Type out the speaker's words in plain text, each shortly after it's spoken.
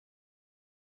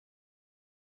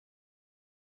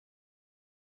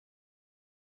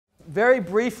Very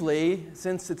briefly,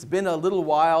 since it's been a little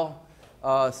while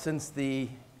since the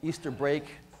Easter break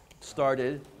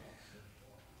started,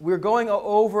 we're going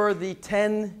over the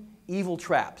 10 evil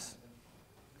traps.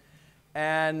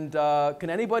 And can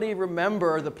anybody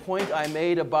remember the point I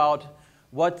made about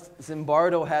what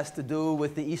Zimbardo has to do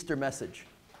with the Easter message?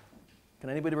 Can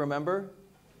anybody remember?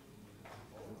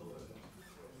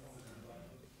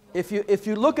 If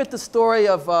you look at the story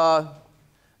of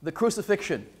the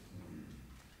crucifixion,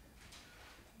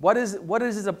 what is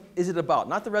it about?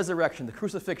 Not the resurrection, the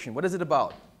crucifixion. What is it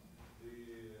about? The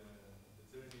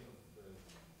tyranny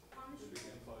of the big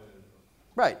empire.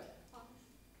 Right.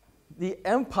 The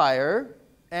empire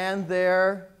and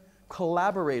their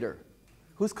collaborator.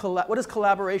 What does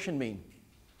collaboration mean?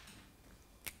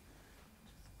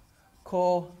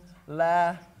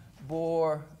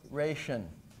 Collaboration.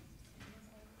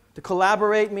 To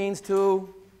collaborate means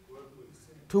to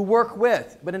work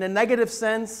with, but in a negative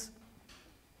sense,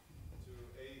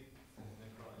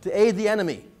 to aid the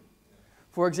enemy.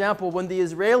 For example, when the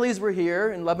Israelis were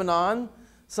here in Lebanon,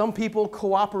 some people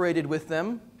cooperated with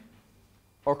them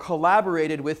or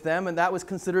collaborated with them, and that was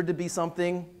considered to be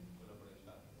something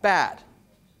bad.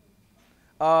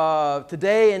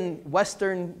 Today in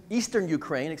eastern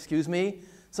Ukraine,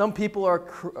 some people are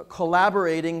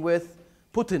collaborating with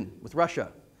Putin, with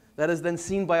Russia. That is then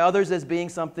seen by others as being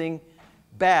something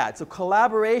bad. So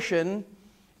collaboration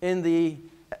in the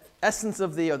essence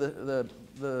of the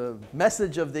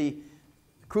message of the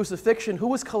crucifixion, who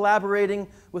was collaborating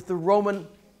with the Roman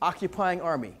occupying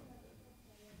army?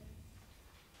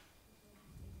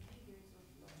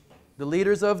 The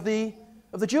leaders of the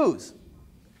Jews.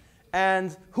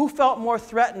 And who felt more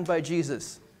threatened by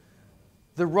Jesus?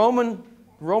 The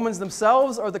Romans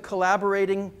themselves or the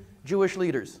collaborating Jewish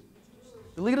leaders?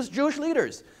 The Jewish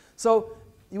leaders. So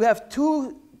you have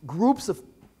two groups of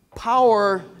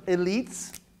power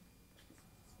elites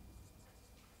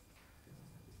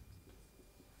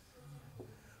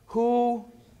who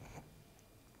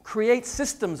create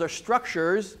systems or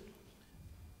structures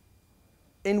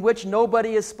in which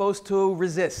nobody is supposed to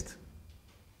resist.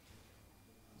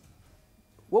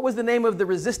 What was the name of the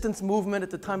resistance movement at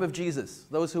the time of Jesus?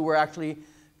 Those who were actually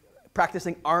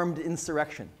practicing armed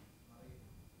insurrection.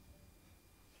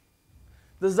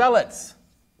 The Zealots.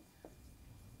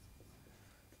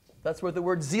 That's where the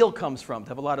word zeal comes from, to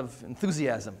have a lot of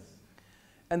enthusiasm.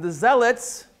 And the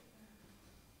Zealots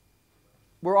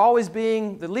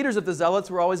the leaders of the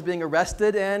Zealots were always being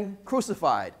arrested and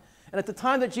crucified. And at the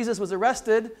time that Jesus was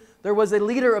arrested, there was a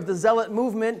leader of the Zealot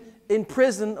movement in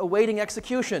prison awaiting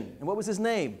execution. And what was his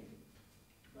name?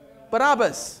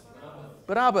 Barabbas.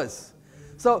 Barabbas.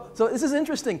 So this is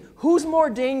interesting. Who's more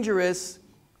dangerous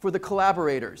for the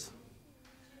collaborators?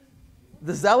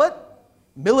 The Zealot,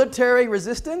 military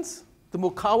resistance, the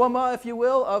mukawama, if you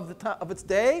will, of its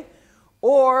day,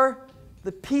 or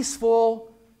the peaceful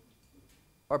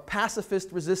or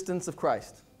pacifist resistance of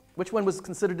Christ? Which one was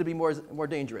considered to be more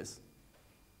dangerous?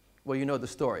 Well, you know the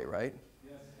story, right?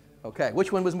 Yes. Okay,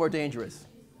 which one was more dangerous?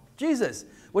 Jesus.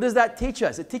 What does that teach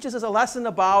us? It teaches us a lesson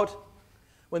about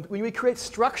when we create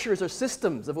structures or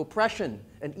systems of oppression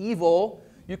and evil,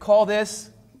 you call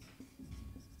this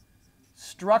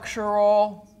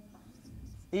structural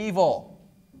evil.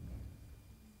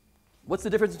 What's the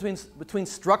difference between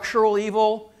structural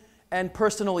evil and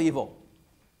personal evil?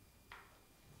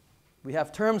 We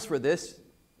have terms for this.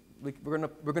 We're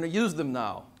going to use them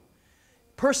now.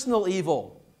 Personal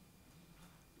evil.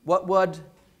 What would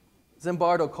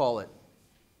Zimbardo call it?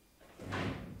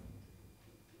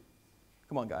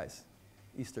 Come on, guys.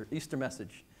 Easter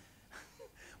message.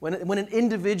 When an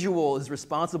individual is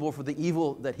responsible for the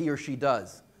evil that he or she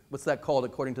does, what's that called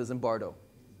according to Zimbardo?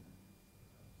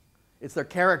 It's their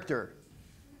character.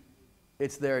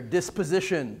 It's their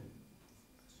disposition.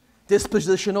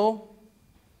 Dispositional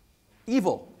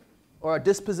evil, or a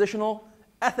dispositional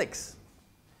ethics.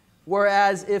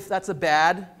 Whereas if that's a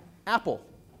bad apple,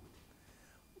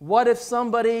 what if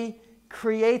somebody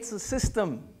creates a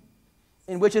system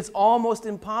in which it's almost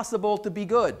impossible to be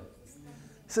good?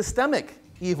 Systemic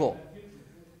evil.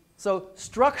 So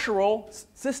structural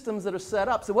systems that are set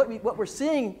up. So what we're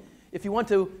seeing, if you want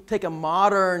to take a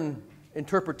modern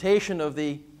interpretation of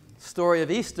the story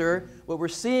of Easter, what we're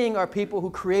seeing are people who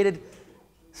created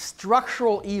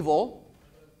structural evil,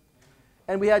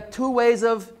 and we had two ways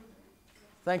of,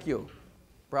 thank you,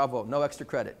 bravo, no extra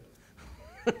credit.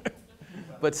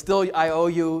 But still, I owe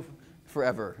you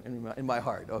forever in my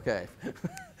heart, okay.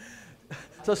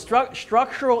 So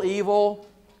structural evil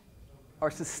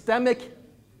or systemic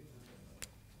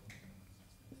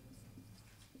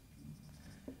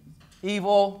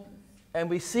evil And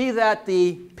we see that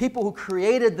the people who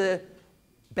created the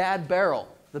bad barrel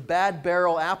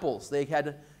apples, they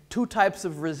had two types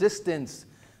of resistance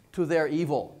to their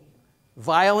evil.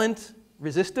 Violent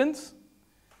resistance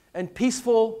and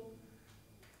peaceful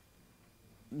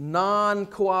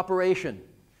non-cooperation.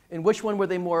 And which one were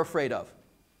they more afraid of?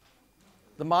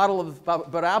 The model of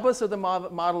Barabbas or the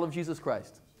model of Jesus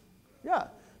Christ? Yeah.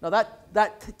 Now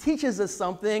that teaches us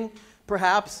something,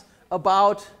 perhaps,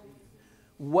 about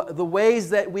the ways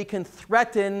that we can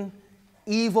threaten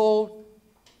evil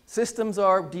systems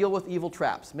or deal with evil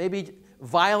traps. Maybe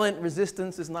violent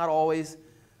resistance is not always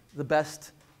the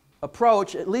best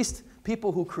approach. At least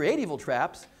people who create evil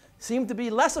traps seem to be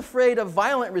less afraid of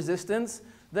violent resistance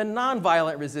than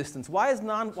nonviolent resistance. Why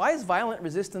is violent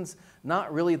resistance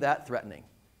not really that threatening?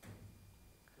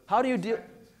 How do you deal?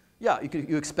 Yeah,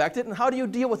 you expect it. And how do you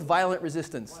deal with violent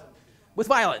resistance? With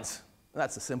violence.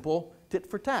 That's a simple tit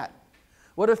for tat.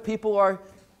 What if people are,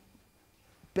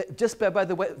 just by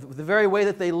the very way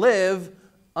that they live,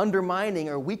 undermining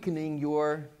or weakening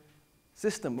your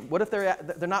system? What if they're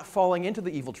not falling into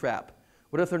the evil trap?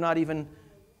 What if they're not even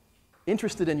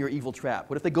interested in your evil trap?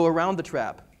 What if they go around the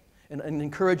trap and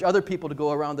encourage other people to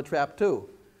go around the trap too?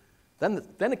 Then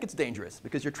it gets dangerous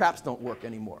because your traps don't work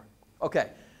anymore. Okay,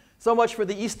 so much for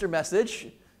the Easter message.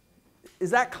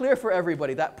 Is that clear for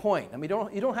everybody, that point? I mean,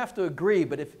 you don't have to agree,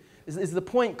 but is the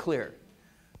point clear?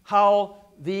 How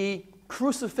the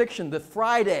crucifixion, the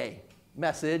Friday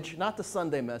message, not the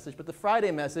Sunday message, but the Friday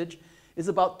message is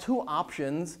about two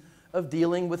options of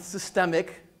dealing with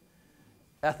systemic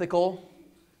ethical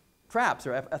traps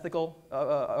or ethical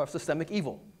or systemic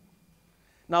evil.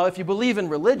 Now, if you believe in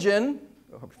religion,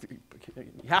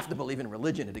 you have to believe in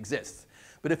religion, it exists.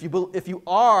 But if you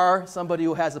are somebody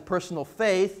who has a personal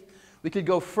faith, we could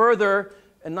go further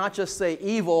and not just say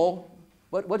evil.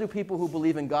 What do people who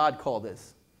believe in God call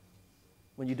this?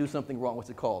 When you do something wrong, what's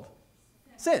it called?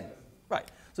 Sin. Right.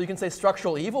 So you can say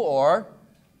structural evil or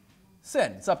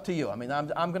sin. It's up to you. I mean, I'm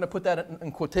going to put that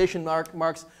in quotation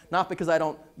marks, not because I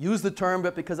don't use the term,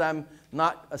 but because I'm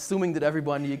not assuming that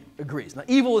everybody agrees. Now,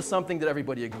 evil is something that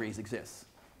everybody agrees exists.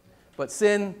 But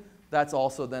sin, that's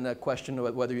also then a question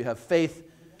of whether you have faith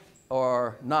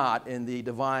or not in the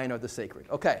divine or the sacred.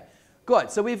 Okay,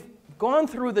 good. So we've gone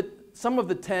through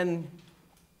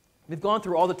we've gone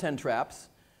through all the 10 traps.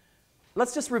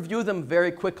 Let's just review them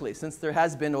very quickly, since there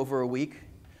has been over a week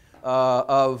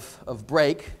of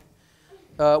break.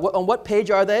 On what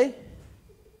page are they?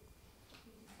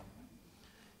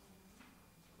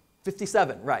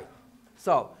 57, right.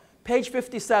 So, page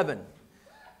 57.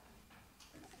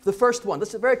 The first one,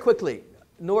 let's very quickly.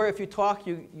 Nora, if you talk,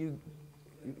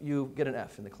 you get an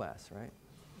F in the class, right?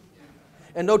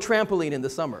 And no trampoline in the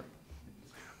summer.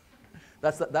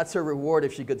 That's her reward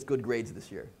if she gets good grades this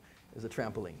year, is a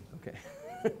trampoline. Okay.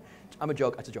 It's a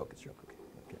joke.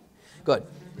 Okay. Good.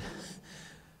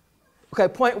 Okay,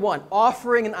 point one,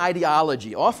 offering an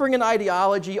ideology. Offering an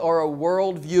ideology or a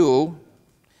worldview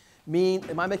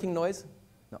am I making noise?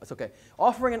 No, it's okay.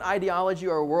 Offering an ideology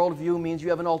or a worldview means you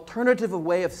have an alternative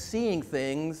way of seeing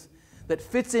things that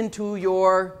fits into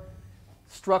your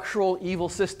structural evil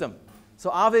system. So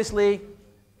obviously,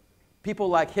 people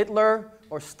like Hitler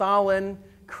or Stalin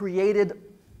created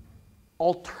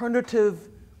alternative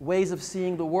ways of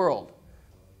seeing the world.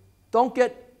 Don't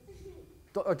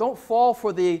fall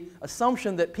for the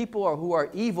assumption that people who are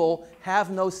evil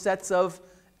have no sets of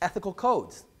ethical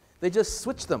codes. They just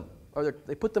switch them, or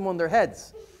they put them on their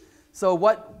heads. So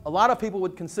what a lot of people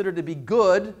would consider to be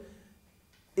good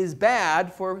is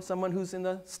bad for someone who's in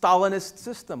the Stalinist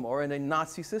system or in a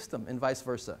Nazi system, and vice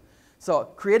versa. So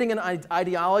creating an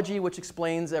ideology which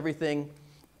explains everything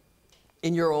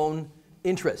in your own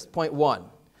interest, point one.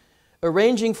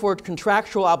 Arranging for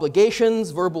contractual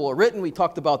obligations, verbal or written, we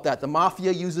talked about that. The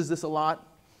mafia uses this a lot.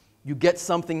 You get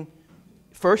something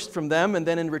first from them, and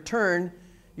then in return,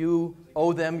 you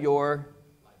owe them your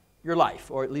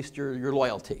life, or at least your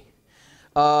loyalty.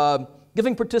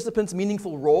 Giving participants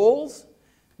meaningful roles.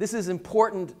 This is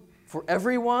important for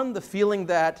everyone, the feeling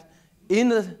that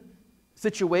in a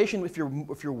situation, if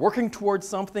you're working towards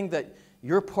something, that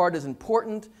your part is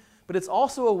important, but it's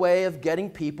also a way of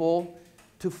getting people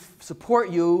to support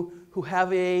you who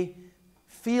have a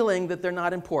feeling that they're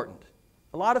not important.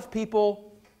 A lot of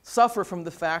people suffer from the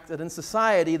fact that in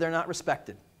society they're not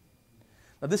respected.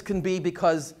 Now this can be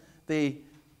because they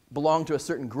belong to a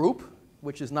certain group,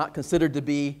 which is not considered to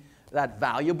be that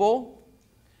valuable,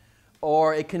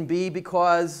 or it can be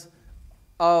because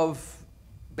of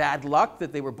bad luck,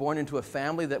 that they were born into a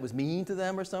family that was mean to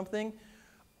them or something.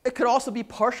 It could also be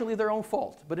partially their own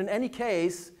fault. But in any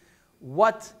case,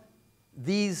 what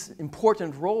these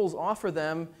important roles offer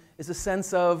them is a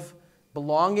sense of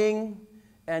belonging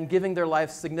and giving their life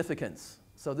significance.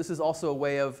 So this is also a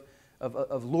way of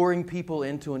luring people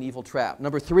into an evil trap.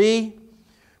 Number 3,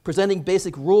 presenting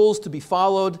basic rules to be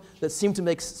followed that seem to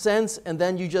make sense, and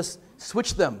then you just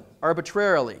switch them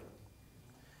arbitrarily.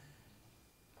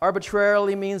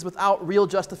 Arbitrarily means without real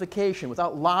justification,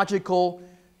 without logical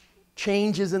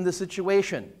changes in the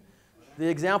situation. The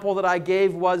example that I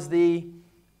gave was the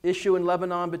issue in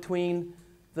Lebanon between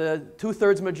the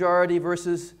 2/3 majority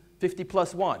versus 50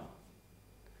 plus 1.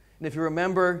 And if you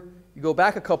remember, you go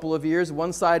back a couple of years,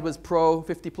 one side was pro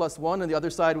 50 plus 1 and the other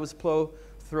side was pro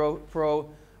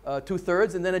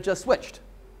 2/3, and then it just switched.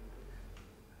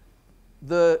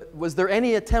 Was there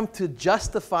any attempt to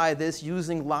justify this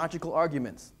using logical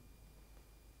arguments?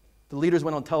 The leaders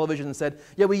went on television and said,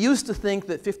 yeah, we used to think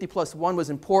that 50 plus 1 was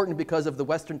important because of the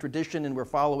Western tradition and we're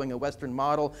following a Western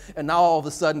model, and now all of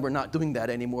a sudden we're not doing that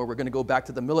anymore. We're going to go back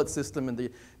to the millet system. And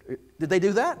did they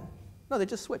do that? No, they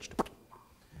just switched.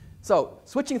 So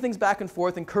switching things back and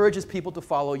forth encourages people to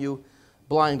follow you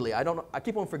blindly. I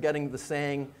keep on forgetting the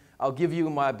saying, I'll give you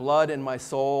my blood and my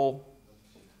soul,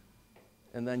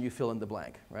 and then you fill in the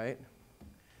blank, right?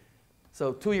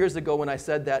 So 2 years ago when I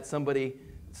said that, somebody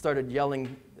started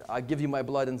yelling, I give you my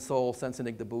blood and soul,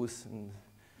 sensenig de bus, and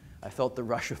I felt the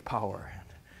rush of power.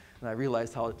 And I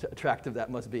realized how attractive that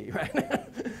must be, right?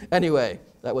 Anyway,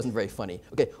 that wasn't very funny.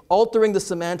 Okay, altering the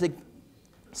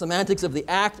semantics of the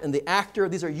act and the actor.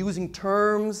 These are using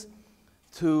terms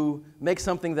to make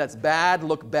something that's bad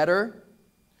look better.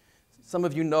 Some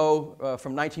of you know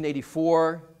from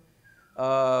 1984,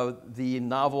 the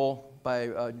novel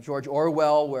by George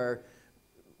Orwell, where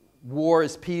war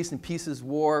is peace and peace is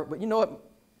war. But you know what?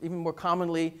 Even more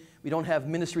commonly, we don't have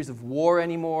ministries of war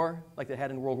anymore, like they had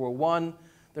in World War I.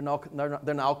 They're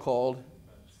now called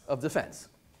of defense.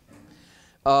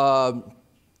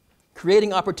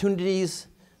 Creating opportunities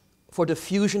for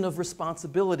diffusion of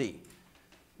responsibility.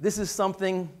 This is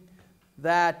something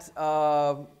that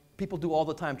people do all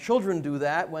the time. Children do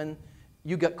that when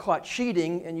you get caught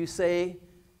cheating and you say,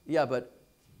 yeah, but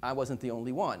I wasn't the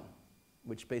only one,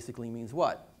 which basically means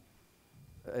what?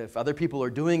 If other people are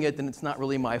doing it, then it's not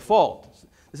really my fault.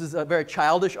 This is a very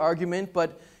childish argument,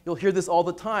 but you'll hear this all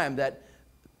the time, that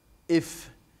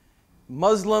if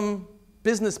Muslim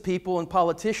business people and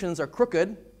politicians are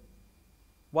crooked,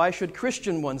 why should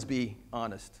Christian ones be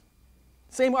honest?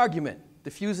 Same argument,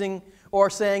 diffusing,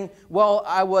 or saying, well,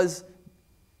 I was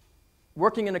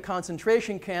working in a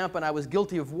concentration camp and I was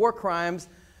guilty of war crimes,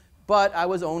 but I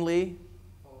was only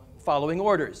following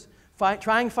orders.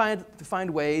 Trying to find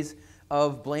ways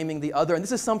of blaming the other. And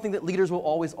this is something that leaders will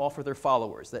always offer their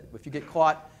followers, that if you get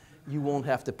caught, you won't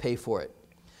have to pay for it.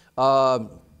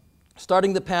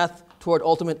 Starting the path toward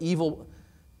ultimate evil,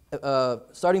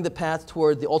 starting the path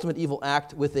toward the ultimate evil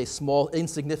act with a small,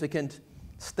 insignificant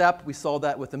step. We saw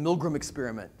that with the Milgram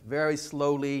experiment, very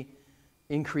slowly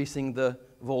increasing the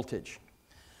voltage.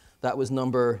 That was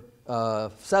number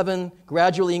 7,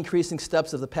 gradually increasing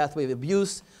steps of the pathway of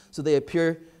abuse so they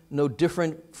appear no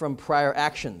different from prior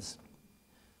actions.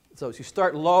 So you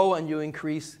start low and you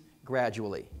increase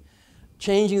gradually.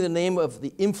 Changing the name of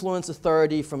the influence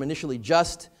authority from initially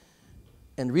just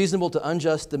and reasonable to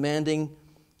unjust, demanding,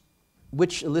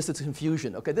 which elicits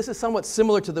confusion. Okay, this is somewhat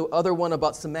similar to the other one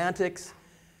about semantics.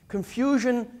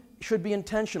 Confusion should be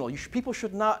intentional. People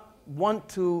should not want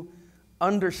to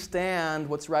understand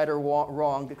what's right or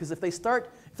wrong, because if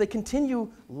they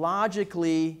continue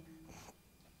logically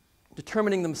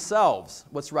determining themselves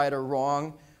what's right or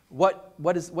wrong,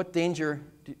 what danger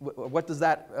is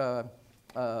that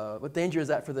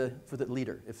for the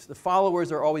leader? If the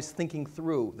followers are always thinking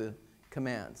through the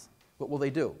commands, what will they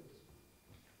do?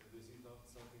 If they see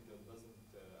something that doesn't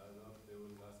add up, they will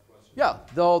ask questions. Yeah,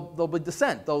 they'll be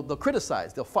dissent. They'll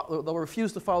criticize. They'll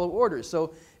refuse to follow orders.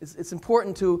 So it's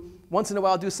important to once in a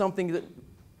while do something that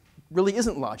really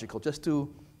isn't logical, just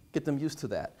to get them used to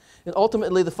that. And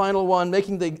ultimately, the final one,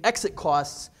 making the exit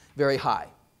costs very high.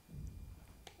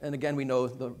 And again, we know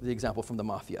the example from the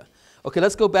mafia. Okay,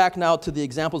 let's go back now to the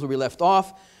examples where we left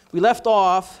off. We left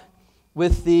off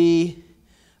with the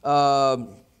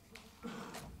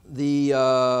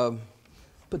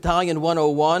Battalion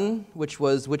 101, which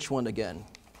was which one again?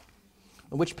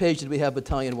 On which page did we have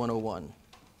Battalion 101?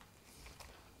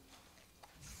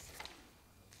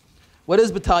 What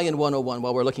is Battalion 101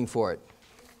 while we're looking for it?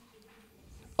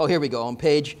 Oh, here we go, on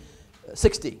page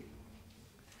 60.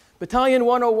 Battalion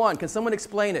 101, can someone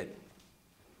explain it?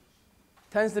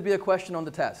 Tends to be a question on the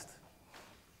test.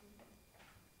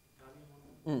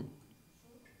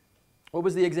 What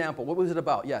was the example? What was it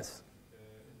about? Yes? It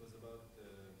was about the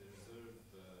reserve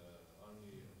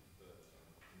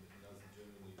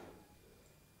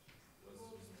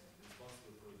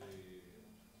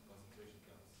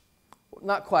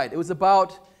not quite. It was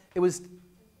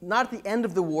not at the end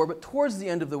of the war, but towards the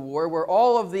end of the war, where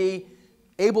all of the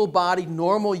able-bodied,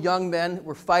 normal young men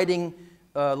were fighting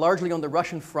largely on the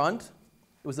Russian front.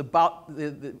 It was about,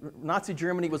 the Nazi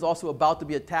Germany was also about to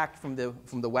be attacked from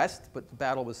the west, but the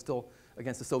battle was still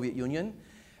against the Soviet Union.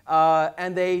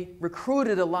 And they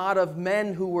recruited a lot of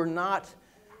men who were not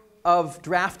of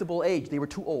draftable age. They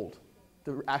were too old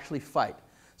to actually fight.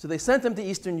 So they sent them to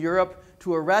Eastern Europe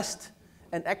to arrest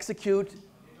and execute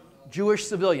Jewish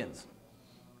civilians.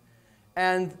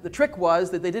 And the trick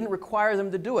was that they didn't require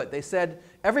them to do it. They said,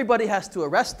 everybody has to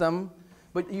arrest them,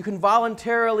 but you can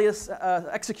voluntarily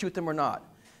execute them or not.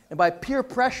 And by peer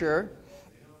pressure,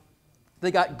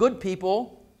 they got good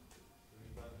people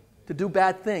to do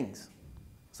bad things.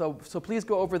 So please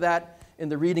go over that in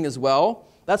the reading as well.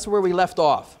 That's where we left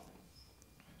off.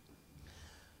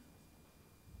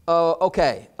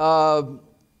 Okay. We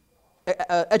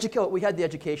had the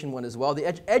education one as well. The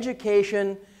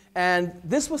education, and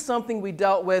this was something we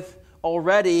dealt with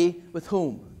already with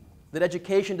whom? That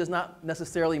education does not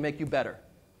necessarily make you better.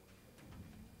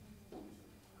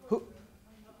 Who?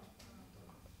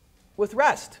 With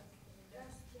rest.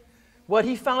 What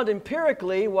he found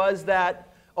empirically was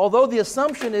that although the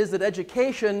assumption is that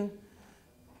education,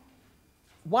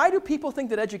 why do people think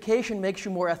that education makes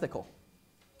you more ethical?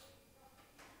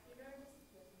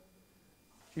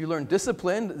 You learn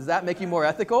discipline. Does that make you more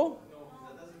ethical?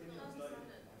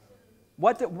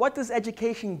 What does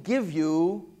education give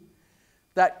you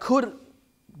that could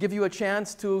give you a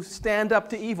chance to stand up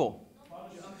to evil?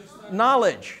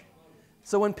 Knowledge.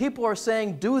 So when people are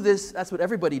saying, do this, that's what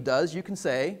everybody does, you can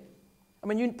say, I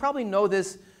mean, you probably know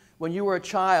this when you were a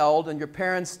child and your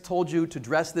parents told you to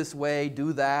dress this way,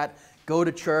 do that, go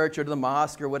to church or to the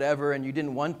mosque or whatever, and you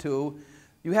didn't want to.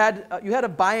 You had a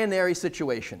binary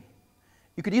situation.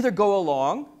 You could either go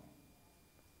along,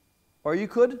 or you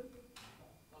could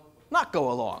not go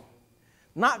along.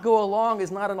 Not go along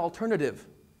is not an alternative.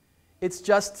 It's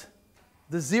just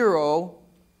the 0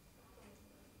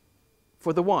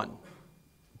 for the 1.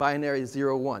 Binary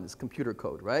 0, 1 is computer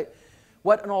code, right?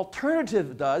 What an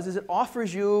alternative does is it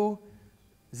offers you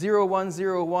 0, 1,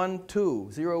 0, 1, 2,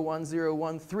 0, 1, 0,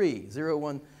 1, 3, 0,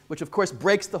 1, which of course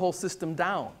breaks the whole system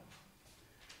down.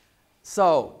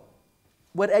 So,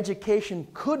 what education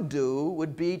could do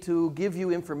would be to give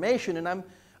you information, and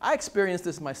I experienced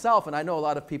this myself, and I know a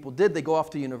lot of people did. They go off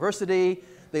to university,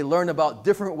 they learn about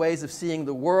different ways of seeing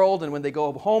the world, and when they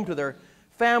go home to their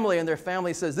family and their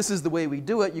family says, this is the way we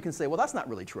do it, you can say, well, that's not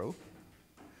really true.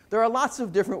 There are lots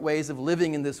of different ways of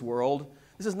living in this world.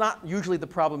 This is not usually the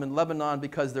problem in Lebanon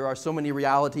because there are so many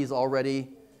realities already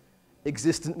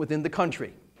existent within the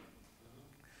country.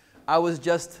 I was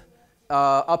just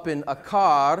up in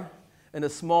Akkar, in a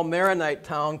small Maronite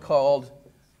town called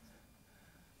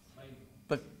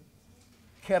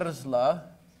Kerzla.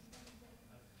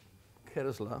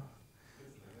 Kerzla.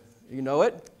 You know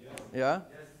it? Yeah?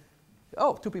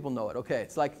 Oh, 2 people know it. Okay.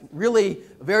 It's like really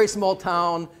a very small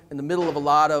town in the middle of a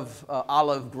lot of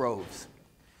olive groves.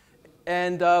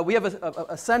 And we have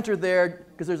a center there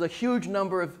because there's a huge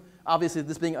number of, obviously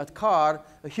this being Akkar,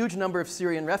 a huge number of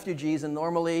Syrian refugees, and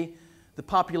normally the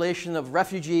population of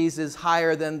refugees is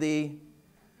higher than the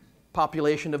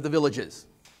population of the villages.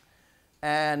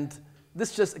 And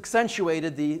this just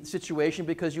accentuated the situation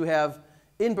because you have,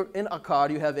 in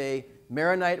Akkar, you have a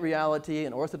Maronite reality,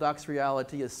 an Orthodox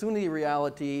reality, a Sunni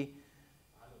reality,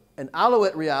 an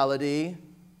Alawite reality,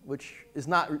 which is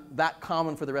not that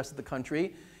common for the rest of the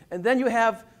country. And then you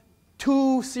have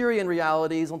 2 Syrian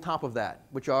realities on top of that,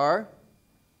 which are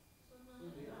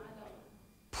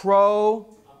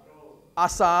pro-Assad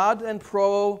and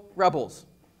pro-rebels.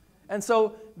 And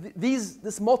so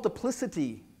this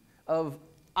multiplicity of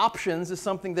options is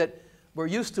something that we're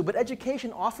used to, but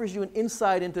education offers you an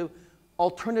insight into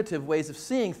alternative ways of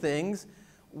seeing things.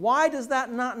 Why does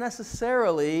that not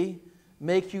necessarily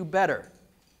make you better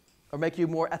or make you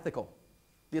more ethical?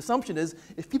 The assumption is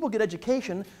if people get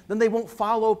education, then they won't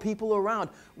follow people around.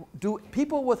 Do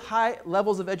people with high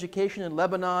levels of education in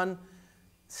Lebanon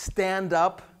stand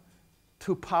up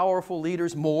to powerful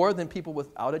leaders more than people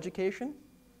without education?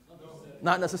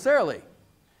 Not necessarily.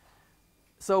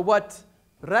 So what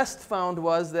Rest found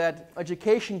was that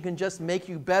education can just make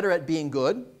you better at being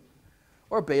good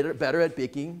or better at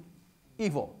being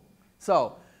evil.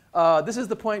 So this is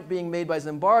the point being made by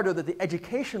Zimbardo that the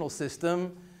educational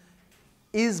system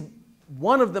is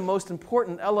one of the most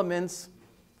important elements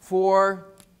for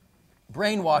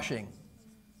brainwashing.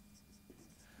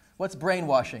 What's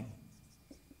brainwashing?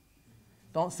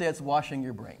 Don't say it's washing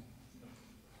your brain.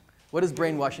 What does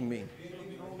brainwashing mean?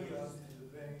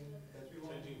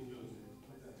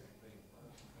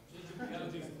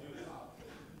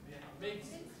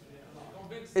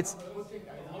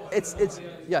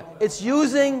 it's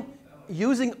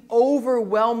using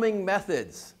overwhelming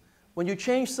methods. When you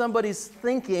change somebody's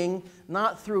thinking,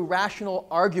 not through rational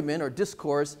argument or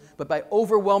discourse, but by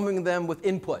overwhelming them with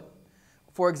input.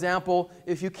 For example,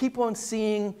 if you keep on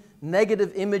seeing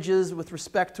negative images with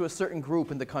respect to a certain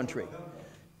group in the country.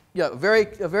 Yeah, a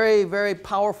very, very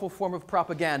powerful form of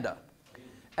propaganda.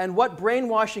 And what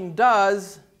brainwashing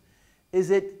does is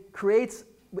it creates,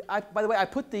 by the way, I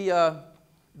put the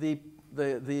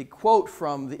quote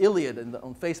from the Iliad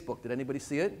on Facebook. Did anybody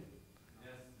see it?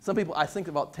 Yes. Some people, I think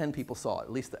about 10 people saw it.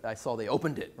 At least I saw they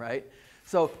opened it, right?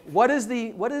 So what is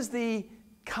the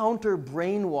counter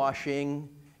brainwashing,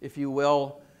 if you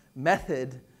will,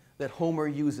 method that Homer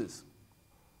uses?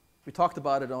 We talked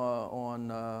about it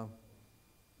on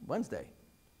Wednesday.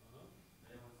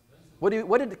 What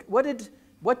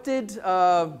did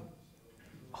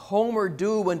Homer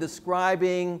do when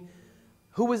describing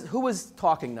who was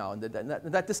talking now in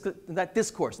that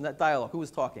discourse, in that dialogue? Who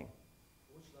was talking?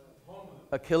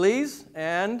 Achilles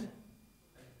and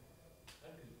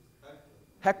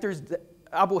Hector's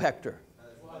Abu Hector.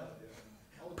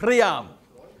 Priam,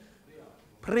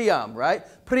 right?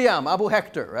 Priam, Abu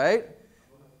Hector, right?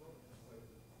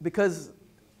 Because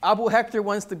Abu Hector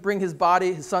wants to bring his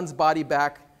son's body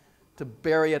back to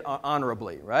bury it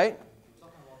honorably, right?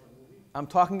 I'm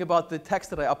talking about the text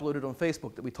that I uploaded on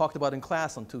Facebook that we talked about in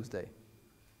class on Tuesday.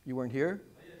 You weren't here?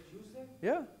 Tuesday?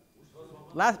 Yeah.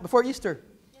 Before Easter.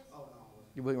 Yes.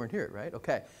 You weren't here, right?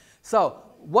 Okay. So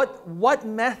what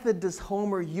method does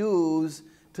Homer use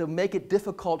to make it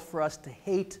difficult for us to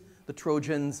hate the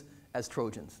Trojans as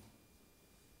Trojans?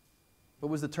 What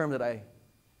was the term that I...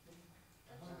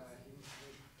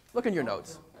 Look in your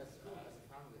notes.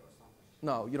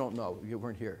 No, you don't know. You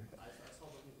weren't here.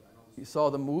 You saw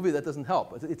the movie? That doesn't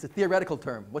help. It's a theoretical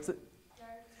term. What's it?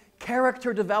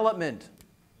 Character development.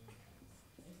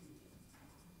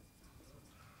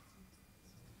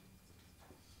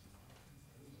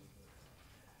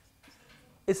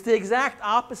 It's the exact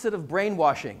opposite of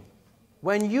brainwashing.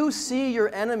 When you see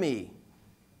your enemy,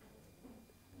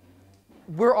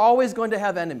 we're always going to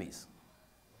have enemies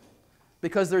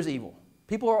because there's evil.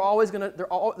 People are always going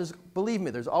to, believe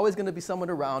me, there's always going to be someone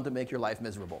around to make your life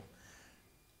miserable.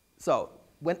 So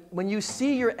when you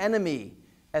see your enemy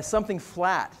as something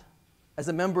flat, as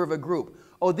a member of a group,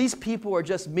 oh, these people are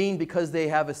just mean because they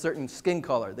have a certain skin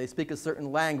color, they speak a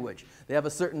certain language, they have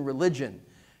a certain religion,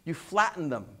 you flatten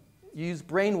them. You use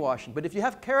brainwashing. But if you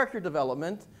have character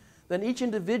development, then each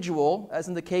individual, as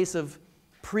in the case of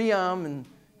Priam and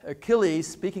Achilles,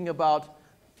 speaking about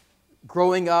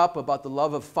growing up, about the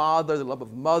love of father, the love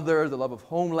of mother, the love of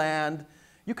homeland,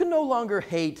 you can no longer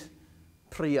hate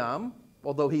Priam,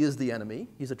 although he is the enemy,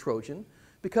 he's a Trojan,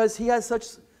 because he has such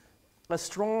a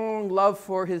strong love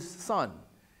for his son.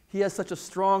 He has such a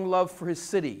strong love for his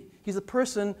city. He's a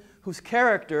person whose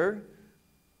character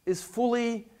is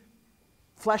fully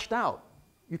fleshed out.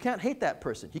 You can't hate that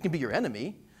person. He can be your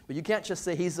enemy, but you can't just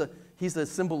say he's a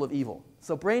symbol of evil.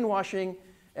 So brainwashing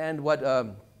and what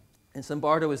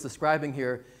Zimbardo is describing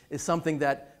here is something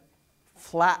that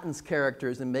flattens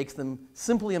characters and makes them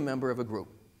simply a member of a group.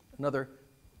 Another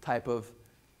type of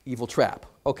evil trap.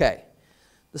 Okay.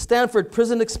 The Stanford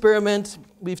prison experiment,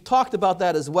 we've talked about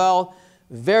that as well.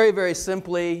 Very, very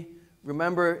simply,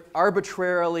 remember,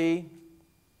 arbitrarily,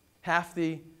 half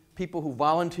the people who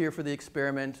volunteer for the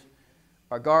experiment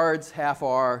are guards, half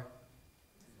are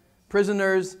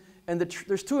prisoners. And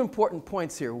there's two important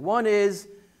points here. One is,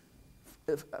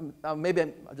 maybe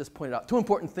I'll just point it out, two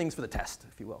important things for the test,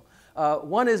 if you will.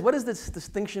 One is, what is this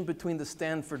distinction between the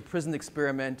Stanford prison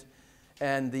experiment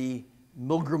and the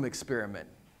Milgram experiment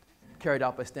carried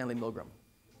out by Stanley Milgram?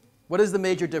 What is the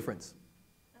major difference?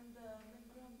 In the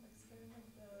Milgram experiment,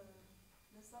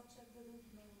 the subject didn't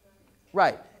know that.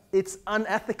 Right. It's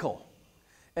unethical.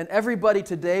 And everybody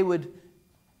today would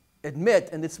admit,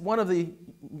 and it's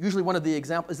usually one of the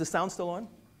examples. Is the sound still on?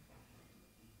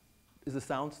 Is the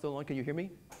sound still on? Can you hear me?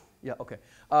 Yeah, okay.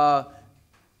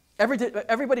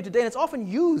 Everybody today, and it's often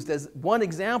used as one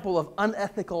example of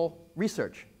unethical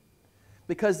research,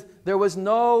 because there was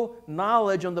no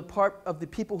knowledge on the part of the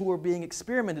people who were being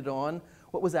experimented on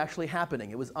what was actually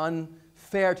happening. It was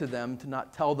unfair to them to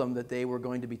not tell them that they were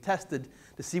going to be tested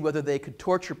to see whether they could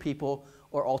torture people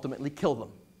or ultimately kill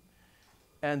them.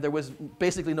 And there was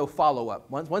basically no follow-up.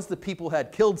 Once the people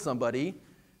had killed somebody,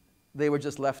 they were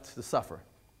just left to suffer,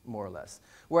 more or less.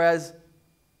 Whereas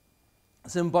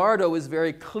Zimbardo is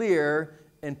very clear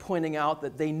in pointing out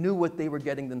that they knew what they were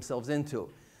getting themselves into.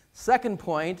 Second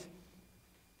point,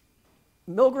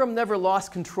 Milgram never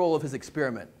lost control of his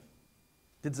experiment.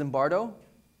 Did Zimbardo?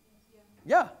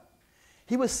 Yeah.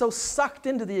 He was so sucked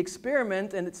into the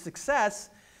experiment and its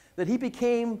success that he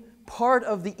became part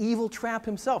of the evil trap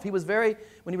himself. He was when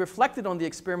he reflected on the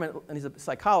experiment, and he's a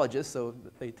psychologist, so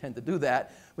they tend to do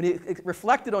that, when he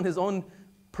reflected on his own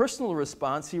personal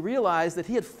response, he realized that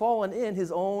he had fallen in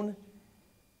his own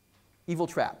evil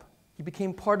trap. He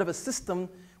became part of a system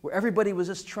where everybody was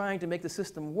just trying to make the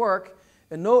system work,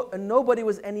 and nobody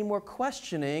was any more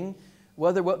questioning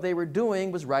whether what they were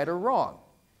doing was right or wrong.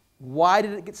 Why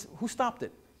did it get... Who stopped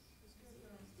it?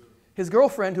 His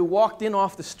girlfriend, who walked in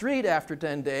off the street after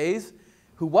 10 days,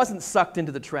 who wasn't sucked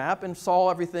into the trap and saw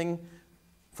everything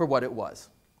for what it was.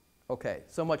 Okay,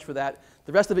 so much for that.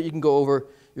 The rest of it you can go over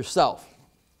yourself.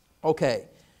 Okay,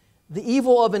 the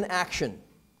evil of inaction.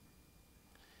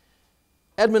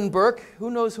 Edmund Burke. Who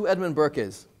knows who Edmund Burke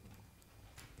is?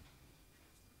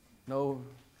 No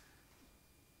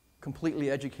completely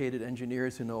educated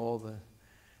engineers who know all the...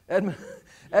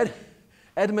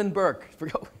 Edmund Burke.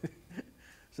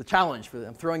 It's a challenge for them.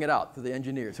 I'm throwing it out to the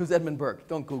engineers. Who's Edmund Burke?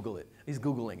 Don't Google it. He's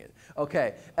Googling it.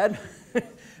 Okay.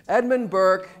 Edmund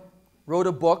Burke wrote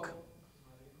a book.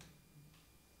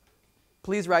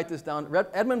 Please write this down.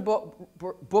 Edmund Burke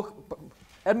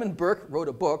wrote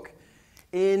a book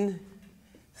in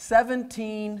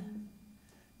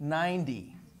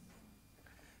 1790.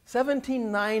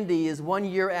 1790 is 1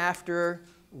 year after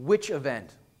which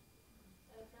event?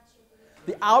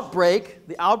 The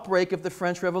outbreak of the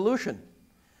French Revolution.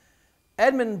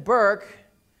 Edmund Burke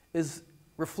is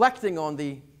reflecting on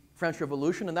the French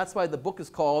Revolution, and that's why the book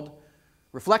is called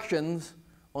Reflections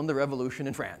on the Revolution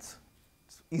in France.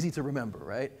 It's easy to remember,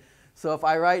 right? So if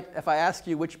I ask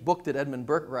you which book did Edmund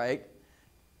Burke write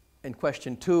in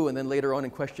question 2, and then later on in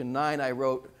question 9 I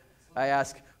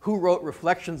ask who wrote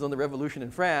Reflections on the Revolution in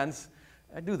France.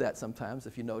 I do that sometimes,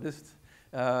 if you noticed.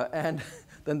 And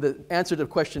then the answer to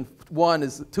question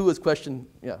 2 is question,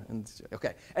 yeah,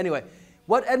 okay. Anyway,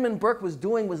 what Edmund Burke was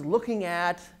doing was looking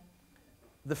at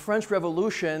the French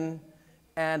Revolution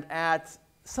and at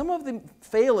some of the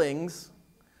failings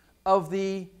of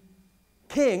the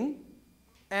king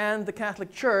and the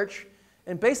Catholic Church,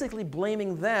 and basically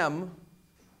blaming them,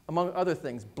 among other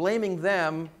things, blaming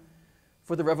them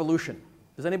for the revolution.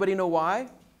 Does anybody know why?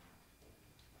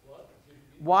 What?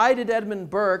 Why did Edmund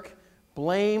Burke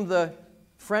blame the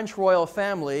French royal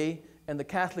family and the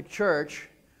Catholic Church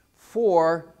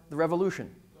for the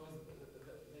revolution? Because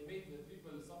they made the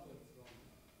people suffer from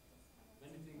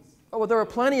many things. Oh, well, there are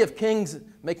plenty of kings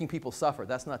making people suffer.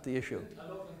 That's not the issue. Allow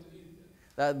them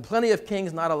to eat. Plenty of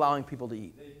kings not allowing people to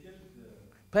eat. They killed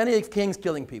Plenty of kings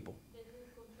killing people.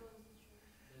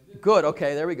 Good,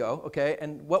 okay, there we go. Okay,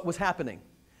 and what was happening?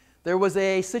 There was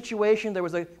a situation, there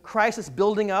was a crisis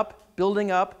building up, building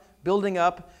up, building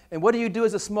up. And what do you do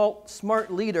as a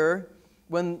smart leader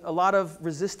when a lot of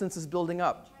resistance is building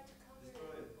up?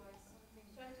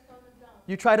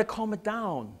 You try to calm it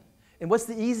down. And what's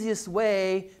the easiest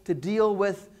way to deal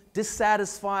with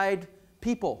dissatisfied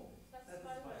people?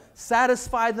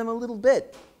 Satisfy them a little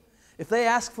bit. If they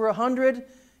ask for 100,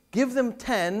 give them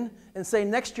 10 and say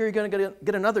next year you're going to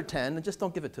get another 10, and just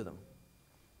don't give it to them.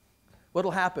 What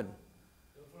will happen?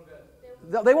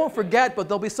 They won't forget, but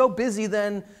they'll be so busy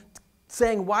then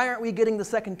saying, why aren't we getting the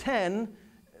second 10,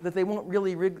 that they won't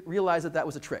really realize that that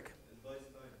was a trick.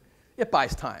 It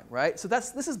buys time, right? So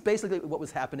this is basically what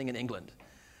was happening in England.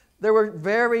 There were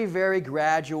very, very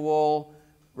gradual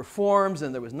reforms,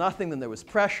 and there was nothing, then there was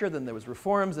pressure, then there was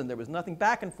reforms, and there was nothing,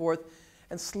 back and forth.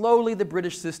 And slowly the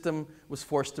British system was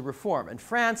forced to reform. In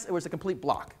France, it was a complete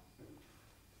block.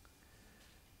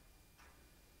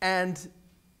 And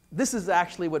this is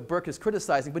actually what Burke is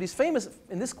criticizing, but he's famous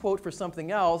in this quote for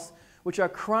something else, which are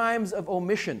crimes of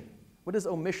omission. What does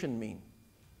omission mean?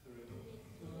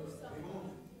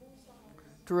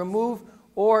 To remove,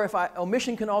 or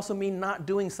omission can also mean not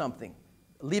doing something,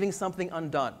 leaving something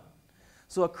undone.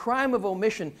 So a crime of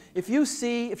omission, if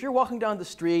you're walking down the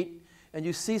street and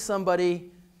you see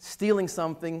somebody stealing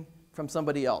something from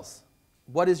somebody else,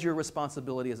 what is your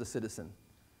responsibility as a citizen?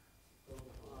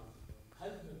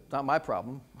 Not my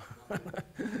problem.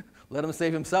 Let him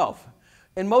save himself.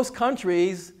 In most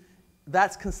countries,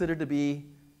 that's considered to be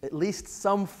at least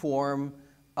some form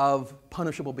of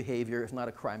punishable behavior, if not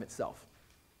a crime itself.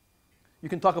 You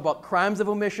can talk about crimes of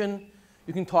omission.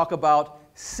 You can talk about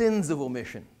sins of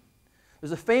omission.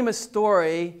 There's a famous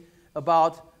story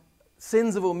about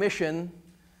sins of omission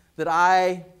that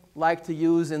I like to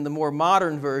use in the more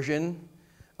modern version,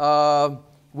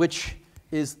 which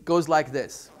goes like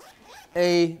this.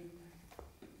 A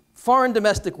foreign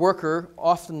domestic worker,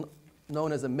 often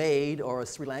known as a maid or a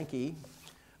Sri Lanki,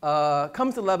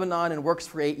 comes to Lebanon and works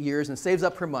for 8 years and saves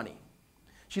up her money.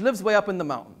 She lives way up in the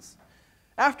mountains.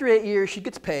 After 8 years, she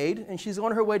gets paid, and she's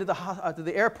on her way to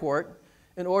the airport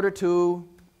in order to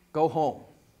go home.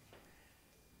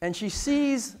 And she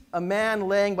sees a man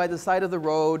laying by the side of the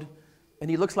road, and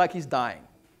he looks like he's dying.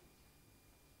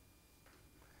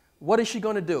 What is she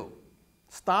going to do?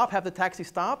 Stop, have the taxi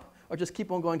stop, or just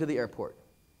keep on going to the airport?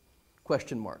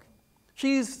 Question mark.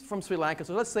 She's from Sri Lanka,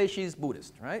 so let's say she's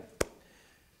Buddhist, right?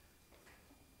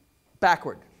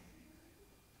 Backward.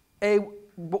 A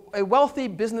wealthy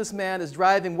businessman is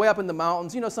driving way up in the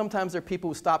mountains. You know, sometimes there are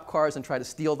people who stop cars and try to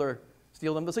steal them.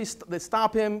 So they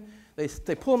stop him,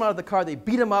 they pull him out of the car, they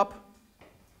beat him up.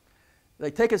 They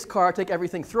take his car, take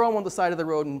everything, throw him on the side of the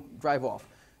road and drive off.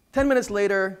 10 minutes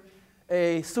later,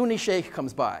 a Sunni sheikh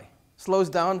comes by, slows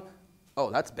down. Oh,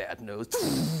 that's bad news.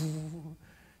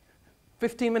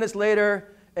 15 minutes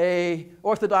later, a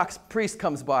Orthodox priest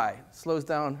comes by, slows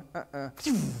down.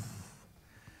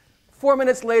 4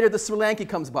 minutes later, the Sri Lankan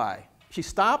comes by. She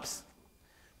stops,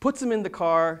 puts him in the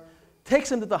car,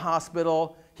 takes him to the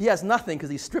hospital. He has nothing because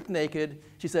he's stripped naked.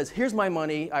 She says, here's my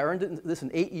money. I earned this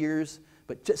in 8 years,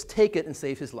 but just take it and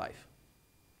save his life.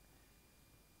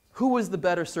 Who was the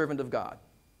better servant of God?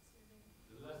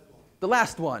 The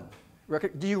last one.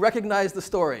 Do you recognize the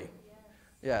story?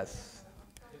 Yes.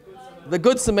 The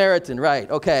Good Samaritan, right,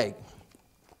 okay.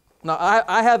 Now,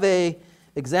 I have an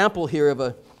example here of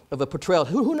a portrayal.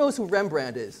 Who knows who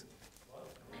Rembrandt is?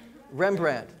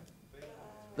 Rembrandt.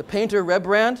 The painter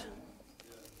Rembrandt?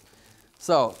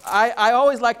 So, I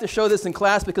always like to show this in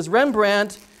class because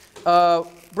Rembrandt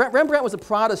was a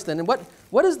Protestant. And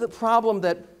what is the problem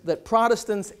that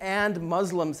Protestants and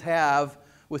Muslims have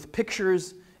with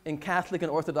pictures in Catholic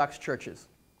and Orthodox churches?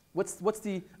 What's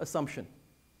the assumption?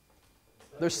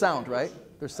 There's sound, right?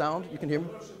 There's sound. You can hear me?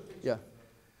 Yeah.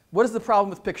 What is the problem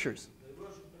with pictures?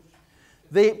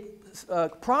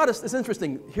 It's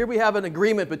interesting. Here we have an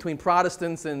agreement between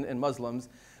Protestants and Muslims.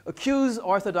 Accuse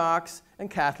Orthodox and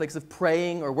Catholics of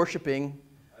praying or worshiping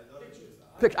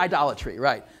idolatry,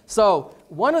 right. So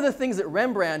one of the things that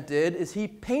Rembrandt did is he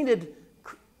painted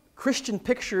Christian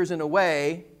pictures in a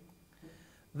way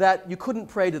that you couldn't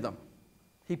pray to them.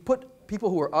 He put people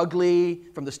who were ugly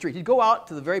from the street. He'd go out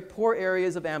to the very poor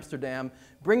areas of Amsterdam,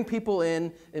 bring people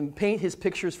in, and paint his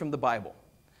pictures from the Bible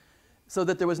so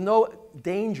that there was no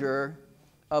danger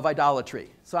of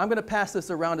idolatry. So I'm going to pass this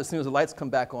around as soon as the lights come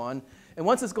back on. And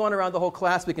once it's gone around the whole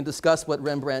class, we can discuss what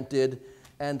Rembrandt did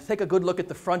and take a good look at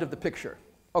the front of the picture.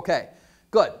 Okay,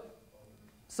 good.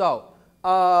 So,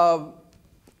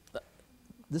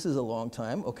 this is a long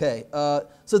time. Okay,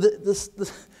 so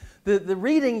the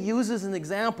reading uses an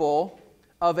example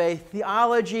of a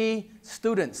theology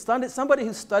student, somebody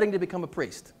who's studying to become a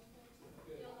priest.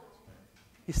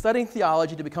 He's studying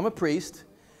theology to become a priest,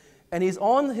 and he's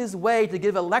on his way to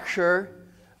give a lecture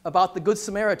about the Good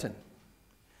Samaritan.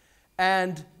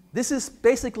 And this is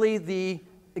basically the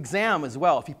exam as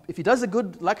well. If he does a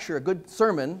good lecture, a good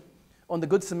sermon on the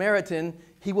Good Samaritan,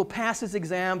 he will pass his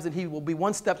exams and he will be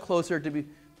one step closer to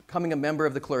becoming a member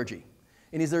of the clergy.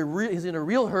 And he's in a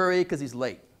real hurry because he's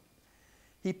late.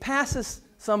 He passes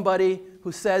somebody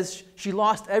who says, she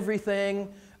lost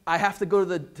everything. I have to go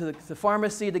to the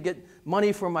pharmacy to get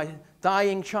money for my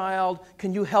dying child.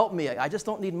 Can you help me? I just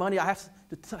don't need money.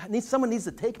 Someone needs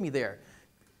to take me there.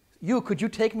 Could you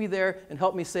take me there and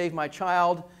help me save my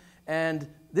child? And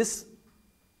this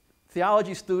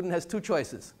theology student has two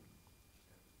choices.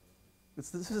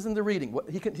 This is in the reading.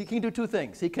 He can do two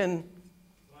things. He can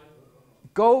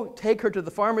go take her to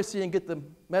the pharmacy and get the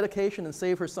medication and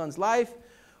save her son's life,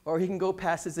 or he can go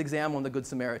pass his exam on the Good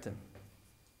Samaritan.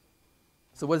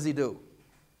 So what does he do?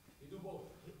 He do both.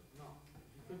 No,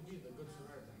 he could be the Good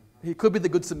Samaritan. He could be the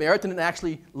Good Samaritan and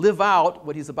actually live out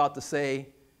what he's about to say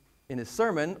in his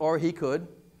sermon, or he could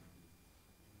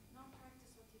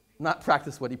not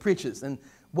practice what he preaches. And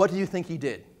what do you think he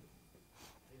did?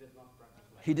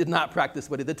 He did not practice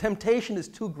what he did. The temptation is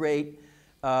too great,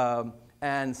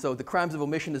 and so the crimes of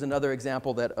omission is another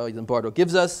example that Zimbardo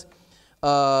gives us.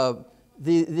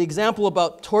 The example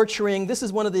about torturing, this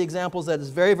is one of the examples that is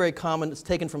very, very common. It's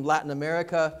taken from Latin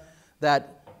America,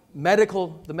 that the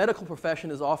medical profession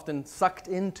is often sucked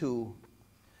into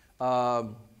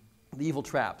the evil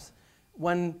traps.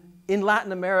 When in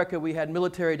Latin America we had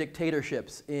military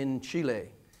dictatorships in Chile,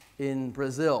 in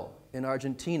Brazil, in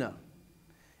Argentina,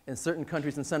 in certain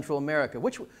countries in Central America.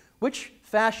 Which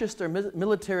fascist or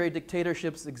military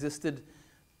dictatorships existed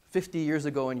 50 years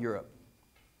ago in Europe?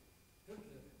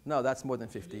 No, that's more than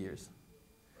 50 years.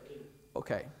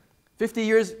 Okay. 50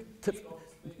 years,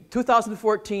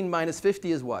 2014 minus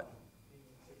 50 is what?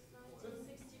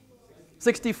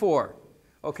 64.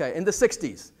 Okay, in the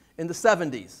 60s, in the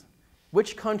 70s.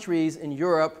 Which countries in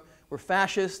Europe were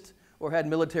fascist or had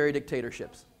military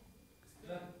dictatorships?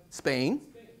 Spain,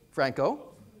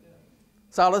 Franco,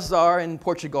 Salazar in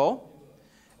Portugal,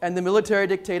 and the military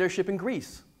dictatorship in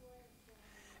Greece.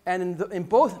 And in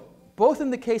both in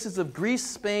the cases of Greece,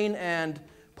 Spain, and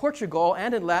Portugal,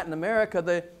 and in Latin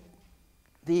America,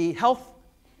 the health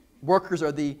workers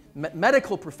or the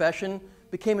medical profession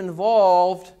became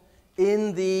involved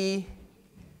in the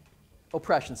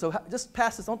oppression. So just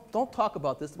pass this. Don't talk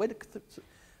about this.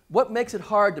 What makes it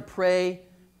hard to pray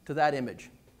to that image?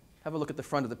 Have a look at the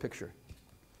front of the picture.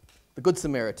 The Good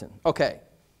Samaritan. Okay.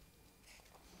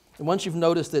 And once you've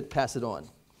noticed it, pass it on.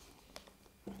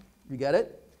 You get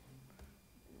it?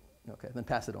 Okay, then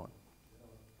pass it on.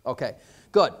 Okay,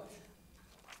 good.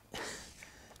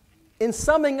 In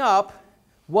summing up,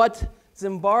 what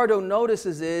Zimbardo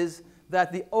notices is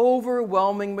that the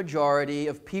overwhelming majority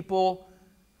of people,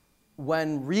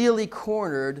 when really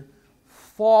cornered,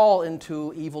 fall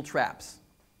into evil traps.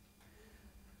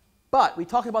 But we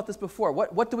talked about this before.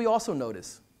 What do we also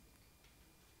notice?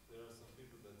 There are some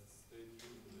people that stay true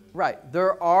to their... Right.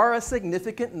 There are a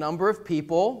significant number of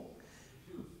people,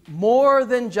 more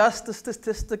than just a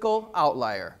statistical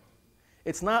outlier.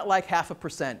 It's not like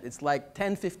 0.5%. It's like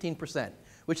 10, 15%,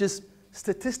 which is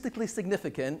statistically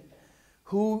significant,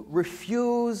 who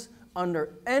refuse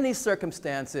under any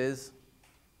circumstances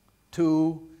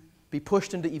to be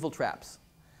pushed into evil traps.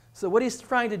 So what he's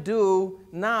trying to do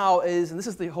now is, and this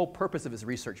is the whole purpose of his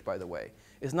research, by the way,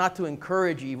 is not to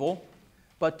encourage evil,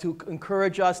 but to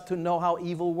encourage us to know how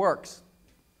evil works.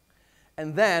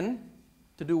 And then,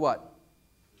 to do what?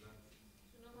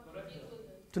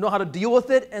 To know how to deal with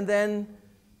it, and then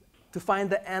to find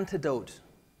the antidote,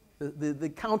 the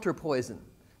counter poison.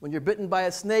 When you're bitten by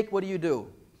a snake, what do?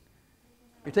 You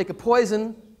take a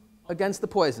poison against the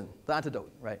poison, the antidote,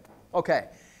 right? Okay.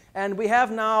 And we have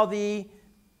now the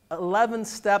 11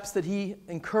 steps that he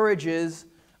encourages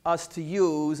us to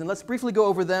use. And let's briefly go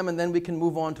over them, and then we can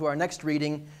move on to our next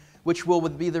reading, which will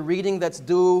be the reading that's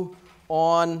due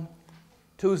on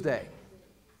Tuesday.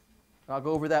 I'll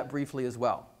go over that briefly as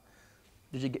well.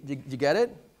 Did you get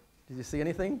it? Did you see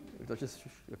anything?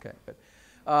 Okay,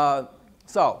 good.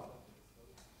 So,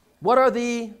 what are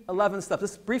the 11 steps?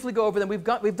 Let's briefly go over them. We've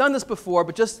done this before,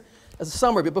 but just as a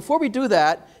summary. But before we do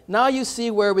that, now you see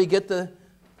where we get the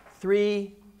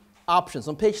 3 options.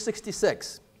 On page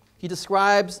 66, he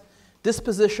describes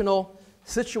dispositional,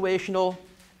 situational,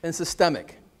 and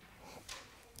systemic.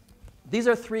 These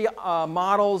are 3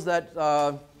 models that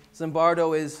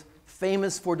Zimbardo is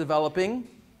famous for developing.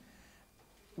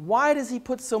 Why does he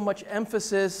put so much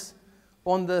emphasis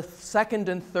on the second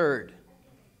and third?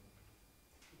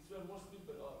 It's where most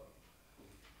people are.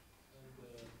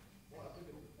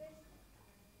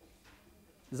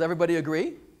 Does everybody agree?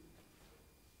 Because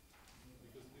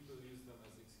people use them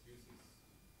as excuses.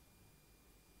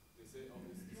 They say, oh,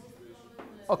 it's the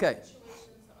situation. Okay.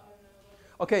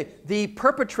 Okay, the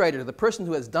perpetrator, the person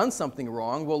who has done something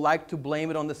wrong, will like to blame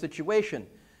it on the situation.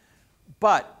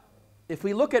 But if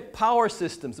we look at power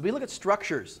systems, if we look at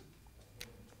structures,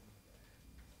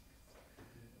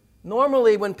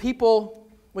 normally when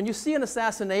you see an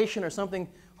assassination or something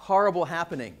horrible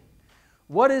happening,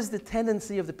 what is the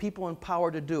tendency of the people in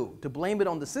power to do? To blame it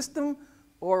on the system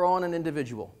or on an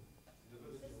individual?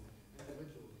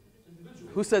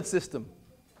 Individual. Who said system?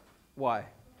 Why?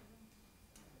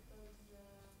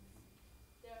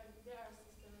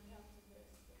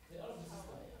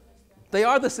 They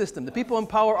are the system. The people in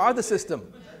power are the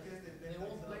system.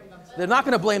 They're not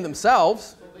going to blame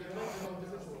themselves.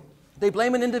 They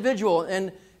blame an individual.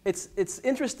 And it's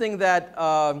interesting that,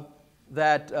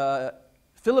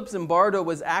 Philip Zimbardo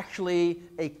was actually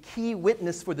a key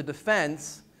witness for the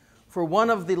defense for one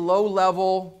of the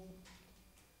low-level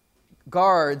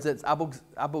guards at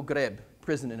Abu Ghraib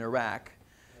prison in Iraq,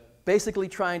 basically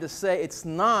trying to say it's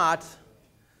not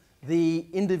the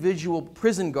individual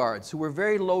prison guards who were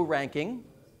very low-ranking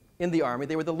in the army.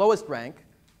 They were the lowest rank.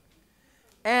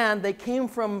 And they came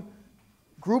from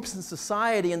groups in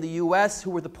society in the U.S. who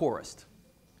were the poorest.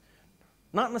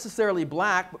 Not necessarily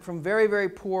black, but from very, very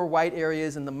poor white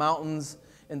areas in the mountains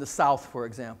in the South, for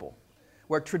example,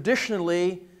 where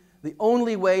traditionally the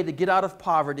only way to get out of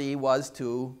poverty was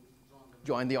to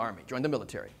join the army, join the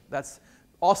military. That's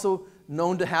also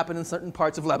known to happen in certain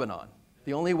parts of Lebanon.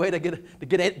 The only way to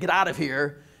get out of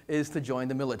here is to join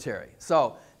the military.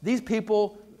 So these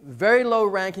people, very low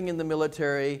ranking in the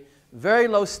military, very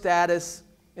low status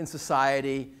in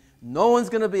society, no one's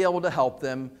going to be able to help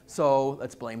them, so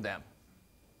let's blame them.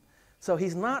 So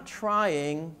he's not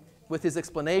trying, with his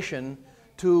explanation,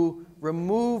 to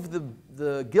remove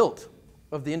the guilt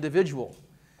of the individual.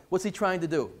 What's he trying to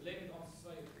do? Blame it on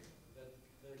society.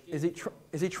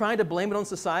 Is he trying to blame it on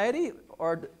society?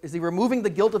 Or is he removing the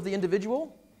guilt of the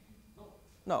individual?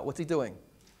 No, No, what's he doing?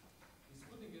 he's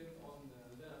putting it on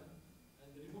them and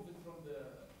remove it from the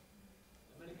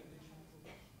American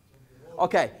nation.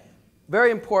 Okay,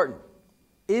 very important.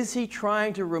 Is he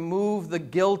trying to remove the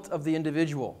guilt of the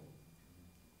individual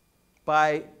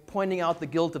by pointing out the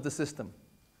guilt of the system?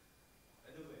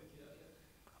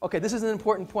 Okay, this is an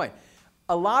important point.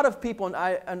 A lot of people,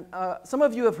 and some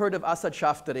of you have heard of Asad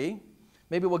Shaftari.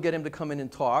 Maybe we'll get him to come in and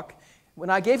talk. When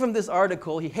I gave him this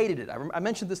article, he hated it. I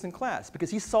mentioned this in class because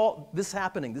he saw this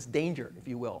happening, this danger, if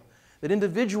you will, that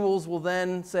individuals will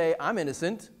then say, I'm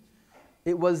innocent.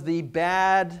 It was the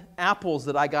bad apples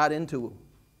that I got into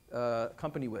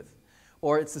company with,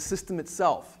 or it's the system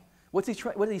itself. What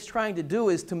he's trying to do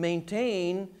is to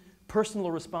maintain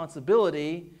personal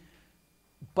responsibility,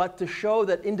 but to show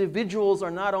that individuals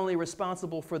are not only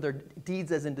responsible for their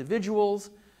deeds as individuals,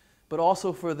 but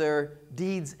also for their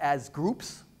deeds as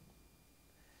groups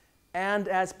and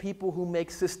as people who make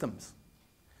systems.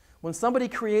 When somebody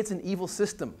creates an evil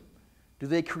system, do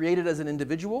they create it as an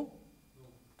individual?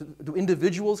 Do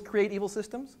individuals create evil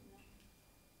systems?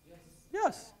 Yes.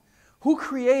 Yes. Who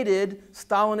created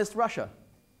Stalinist Russia?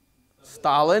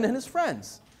 Stalin and his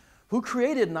friends. Who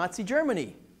created Nazi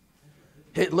Germany?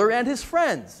 Hitler and his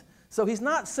friends. So he's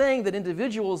not saying that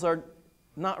individuals are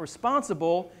not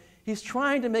responsible. He's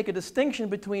trying to make a distinction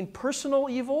between personal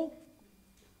evil,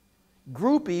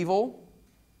 group evil,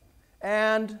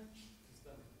 and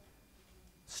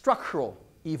structural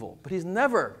evil. But he's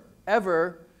never,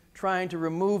 ever trying to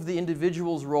remove the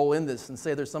individual's role in this and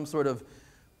say there's some sort of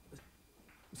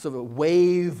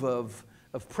wave of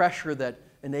pressure that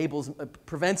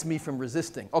prevents me from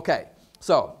resisting. Okay,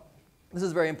 so this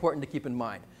is very important to keep in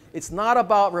mind. It's not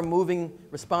about removing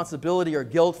responsibility or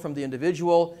guilt from the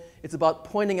individual. It's about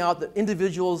pointing out that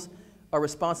individuals are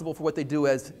responsible for what they do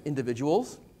as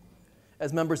individuals,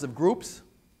 as members of groups,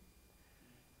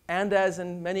 and as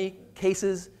in many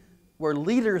cases where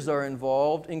leaders are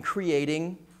involved in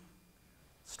creating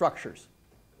structures.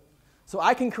 So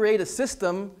I can create a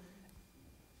system.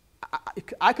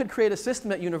 I could create a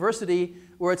system at university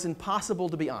where it's impossible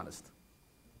to be honest.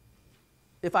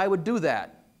 If I would do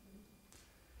that,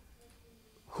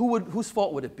 whose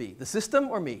fault would it be? The system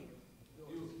or me?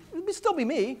 It would still be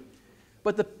me.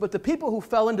 But the people who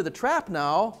fell into the trap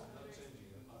now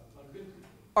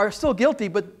are still guilty,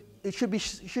 but it should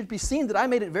be seen that I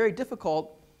made it very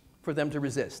difficult for them to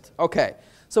resist. Okay,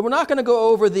 so we're not going to go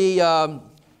over the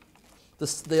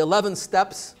 11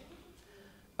 steps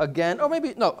again. Or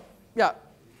maybe, no, yeah,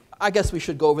 I guess we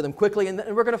should go over them quickly, and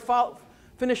we're going to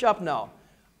finish up now.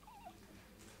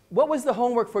 What was the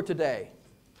homework for today?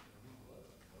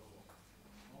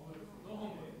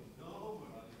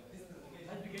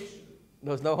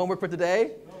 There was no homework for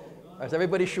today? Is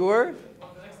everybody sure?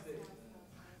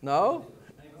 No?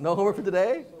 No homework for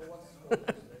today?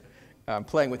 I'm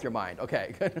playing with your mind.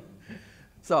 Okay.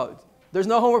 So there's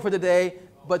no homework for today,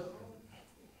 but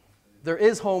there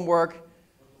is homework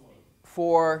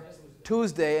for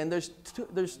Tuesday, and there's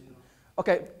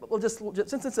okay,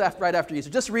 since it's right after Easter,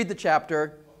 just read the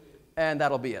chapter, and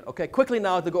that'll be it. Okay, quickly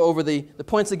now to go over the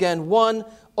points again. 1,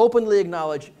 openly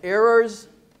acknowledge errors.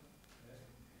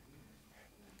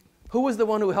 Who was the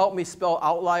one who helped me spell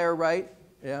outlier right?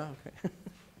 Yeah, okay.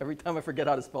 Every time I forget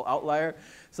how to spell outlier.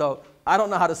 So I don't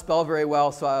know how to spell very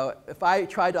well, so if I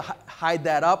try to hide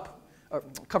that up, or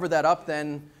cover that up,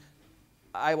 then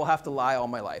I will have to lie all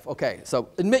my life. Okay, so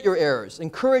admit your errors.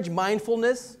 Encourage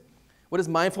mindfulness. What does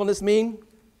mindfulness mean?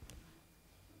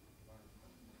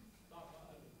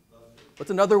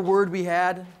 What's another word we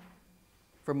had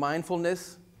for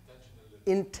mindfulness?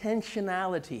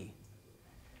 Intentionality.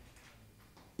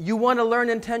 You want to learn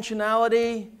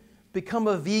intentionality? Become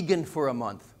a vegan for a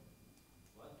month.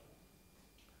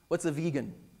 What's a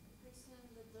vegan?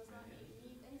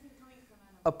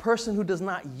 A person who does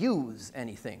not use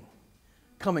anything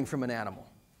coming from an animal.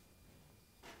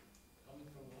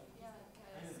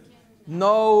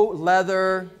 No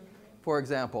leather, for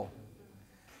example.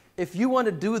 If you want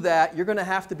to do that, you're going to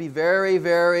have to be very,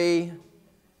 very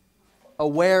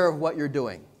aware of what you're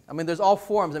doing. I mean, there's all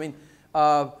forms. I mean,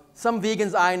 some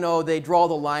vegans I know, they draw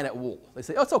the line at wool. They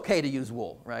say, oh, it's okay to use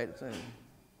wool, right?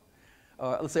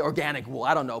 Let's say organic wool,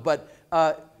 I don't know. But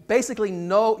basically,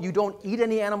 no, you don't eat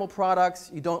any animal products.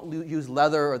 You don't use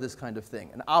leather or this kind of thing.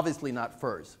 And obviously not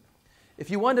furs. If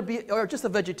you want to be, or just a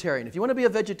vegetarian. If you want to be a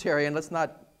vegetarian, let's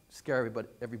not scare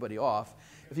everybody off.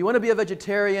 If you want to be a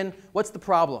vegetarian, what's the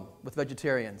problem with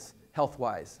vegetarians,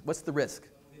 health-wise? What's the risk?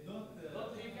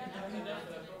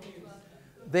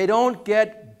 They don't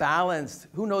get balanced.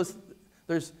 Who knows?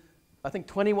 There's I think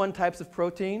 21 types of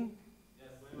protein.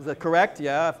 Is that correct?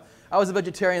 Yeah. I was a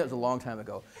vegetarian. That was a long time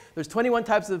ago. There's 21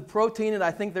 types of protein, and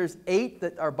I think there's 8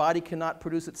 that our body cannot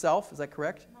produce itself. Is that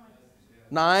correct?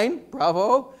 9.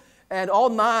 Bravo. And all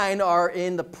 9 are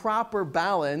in the proper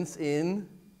balance in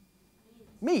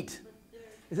meat.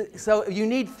 So you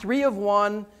need 3 of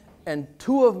one and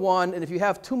 2 of one, and if you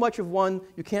have too much of one,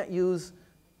 you can't use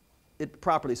it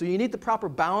properly. So you need the proper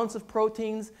balance of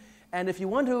proteins, and if you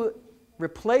want to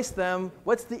replace them,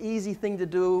 what's the easy thing to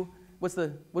do? What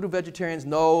do vegetarians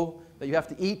know that you have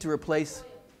to eat to replace?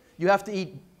 You have to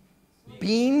eat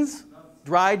beans,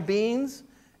 dried beans,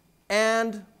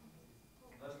 and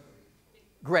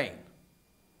grain.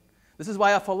 This is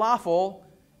why a falafel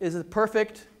is a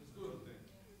perfect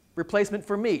replacement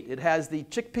for meat. It has the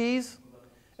chickpeas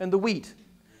and the wheat.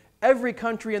 Every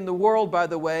country in the world, by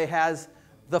the way, has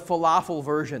the falafel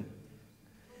version.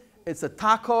 It's a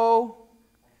taco.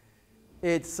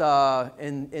 It's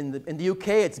in the UK,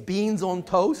 it's beans on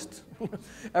toast.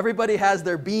 Everybody has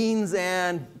their beans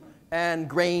and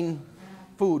grain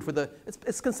food for the.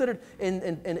 It's considered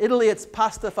in Italy. It's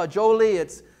pasta fagioli.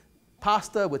 It's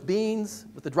pasta with beans,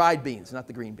 with the dried beans, not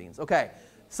the green beans. Okay,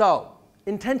 so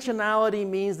intentionality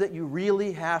means that you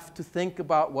really have to think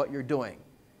about what you're doing.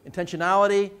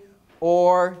 Intentionality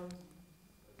or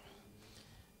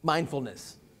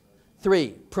mindfulness. 3,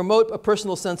 promote a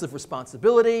personal sense of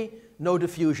responsibility, no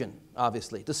diffusion,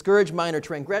 obviously. Discourage minor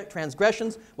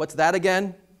transgressions. What's that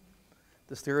again?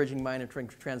 Discouraging minor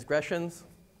transgressions.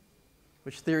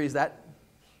 Which theory is that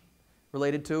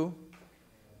related to?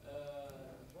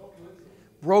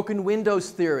 Broken windows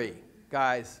theory,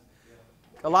 guys.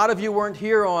 A lot of you weren't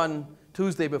here on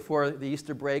Tuesday before the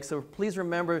Easter break, so please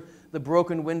remember the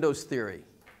broken windows theory.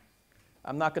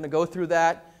 I'm not going to go through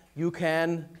that. You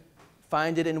can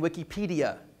find it in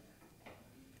Wikipedia.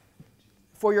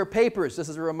 For your papers, this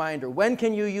is a reminder. When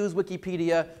can you use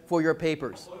Wikipedia for your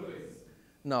papers? Always.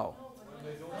 No.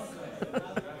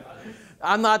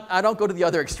 I don't go to the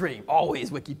other extreme.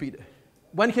 Always Wikipedia.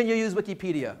 When can you use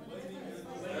Wikipedia?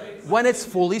 When it's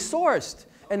fully sourced.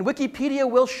 And Wikipedia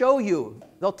will show you.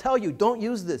 They'll tell you, don't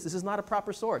use this. This is not a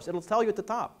proper source. It'll tell you at the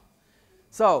top.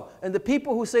 So, and the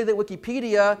people who say that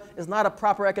Wikipedia is not a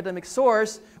proper academic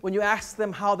source, when you ask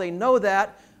them how they know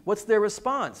that, what's their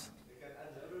response?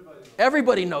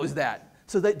 Everybody knows that.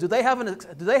 So do they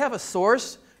have a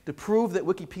source to prove that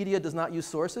Wikipedia does not use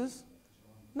sources?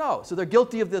 No. So they're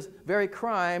guilty of this very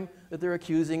crime that they're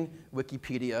accusing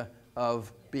Wikipedia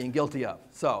of being guilty of.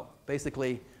 So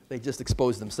basically, they just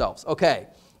expose themselves. Okay.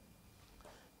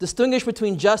 Distinguish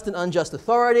between just and unjust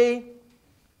authority.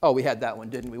 Oh, we had that one,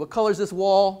 didn't we? What color is this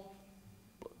wall?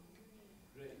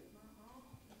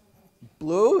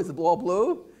 Blue? Is the wall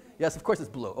blue? Yes, of course it's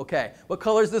blue. Okay. What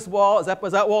color is this wall? Was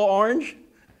that wall orange?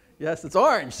 Yes, it's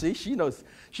orange. See, she knows.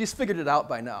 She's figured it out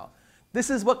by now.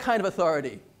 This is what kind of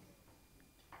authority?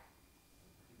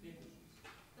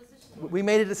 We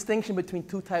made a distinction between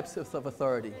 2 types of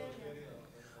authority.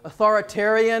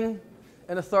 Authoritarian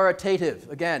and authoritative.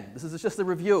 Again, this is just a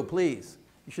review, please.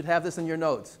 You should have this in your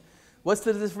notes. What's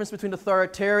the difference between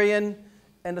authoritarian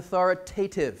and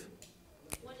authoritative?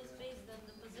 One is based on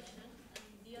the position, and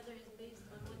the other is based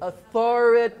on what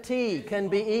Authority can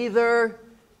be either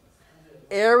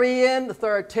Arian,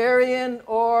 authoritarian,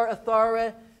 or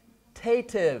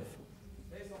authoritative.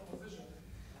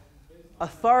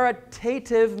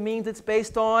 Authoritative means it's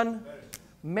based on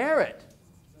merit.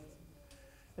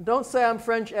 And don't say I'm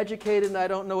French educated and I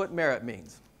don't know what merit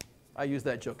means. I use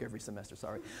that joke every semester,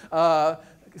 sorry.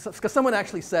 Because someone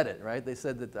actually said it, right? They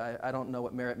said that I don't know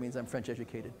what merit means, I'm French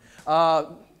educated.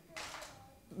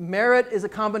 Merit is a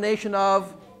combination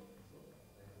of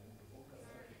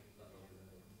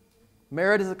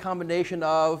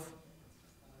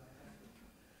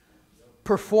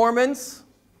performance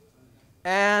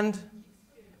and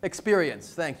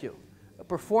experience. Thank you.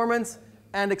 Performance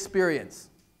and experience.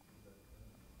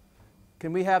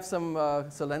 Can we have some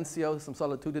silencio, some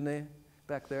solitudine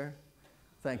back there?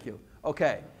 Thank you.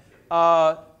 Okay.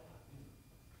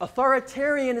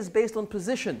 Authoritarian is based on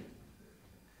position.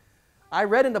 I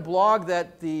read in a blog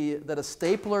that a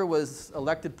stapler was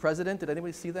elected president. Did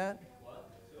anybody see that? What?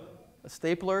 A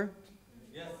stapler?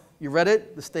 Yes. You read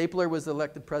it? The stapler was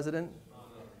elected president? No.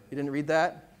 You didn't read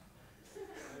that?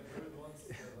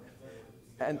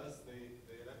 And they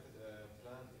elected a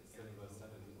plant instead of a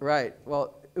senator. right.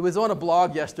 Well, it was on a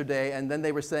blog yesterday, and then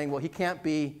they were saying, well, he can't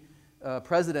be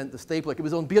president, the stapler. It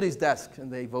was on Biri's desk,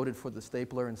 and they voted for the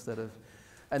stapler instead of.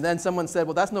 And then someone said,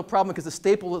 well, that's no problem because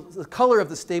the color of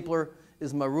the stapler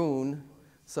is maroon.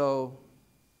 So,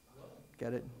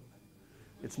 get it?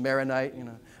 It's maronite, you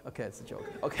know. Okay, it's a joke.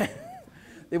 Okay.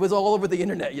 It was all over the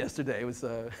internet yesterday. It was,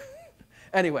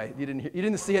 anyway, you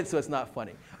didn't see it, so it's not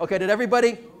funny. Okay, did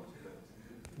everybody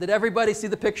see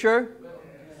the picture?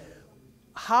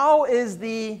 How is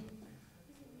the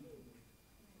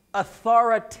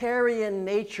authoritarian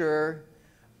nature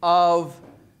of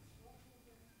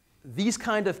these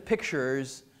kind of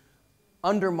pictures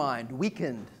undermined,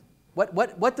 weakened?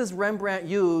 What does Rembrandt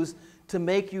use to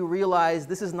make you realize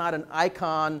this is not an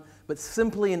icon, but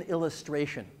simply an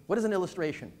illustration? What is an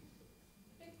illustration?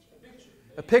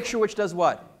 A picture which does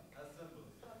what?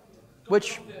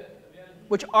 Which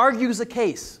argues a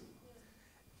case.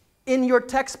 In your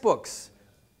textbooks,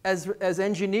 as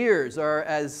engineers or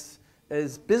as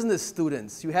business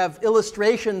students, you have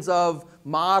illustrations of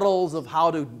models of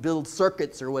how to build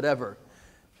circuits or whatever.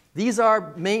 These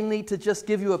are mainly to just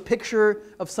give you a picture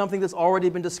of something that's already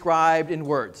been described in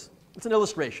words. It's an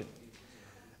illustration.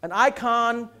 An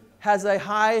icon has a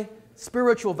high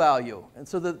spiritual value, and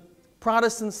so the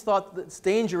Protestants thought that it's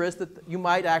dangerous, that you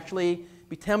might actually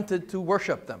be tempted to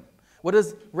worship them. What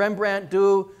does Rembrandt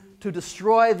do to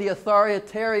destroy the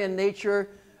authoritarian nature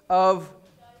of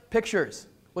pictures?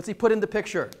 What's he put in the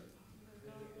picture?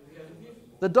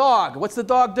 The dog. What's the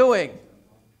dog doing?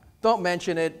 Don't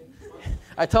mention it.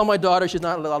 I tell my daughter she's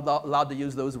not allowed to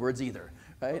use those words either,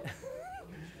 right?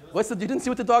 You didn't see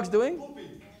what the dog's doing?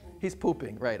 Pooping. He's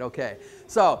pooping, right, okay.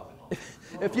 So,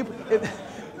 if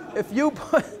you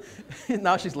put,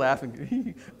 now she's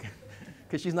laughing,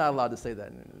 because she's not allowed to say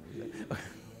that.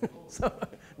 So,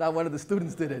 not one of the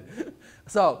students did it.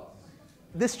 So,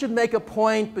 this should make a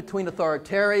point between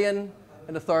authoritarian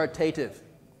and authoritative.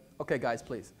 Okay, guys,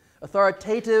 please.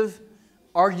 Authoritative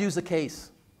argues a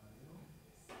case,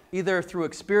 either through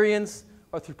experience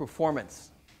or through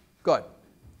performance. Good.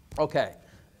 Okay.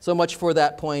 So much for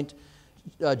that point.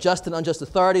 Just and unjust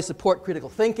authority support critical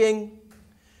thinking.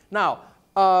 Now,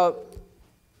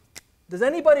 does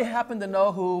anybody happen to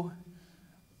know who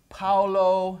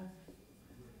Paulo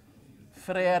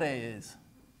Freire is?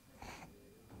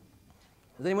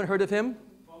 Has anyone heard of him?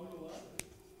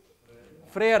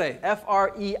 Freire,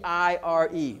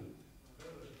 F-R-E-I-R-E.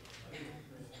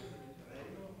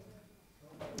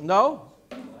 No?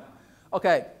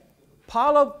 Okay.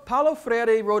 Paulo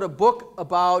Freire wrote a book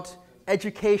about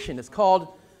education. It's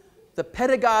called The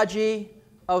Pedagogy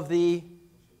of the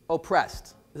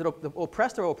Oppressed. Is it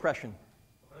oppressed or oppression?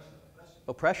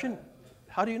 Oppression?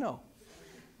 How do you know?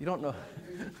 You don't know.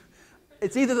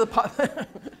 It's either the...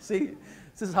 See,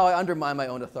 this is how I undermine my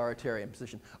own authoritarian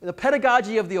position. The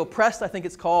Pedagogy of the Oppressed, I think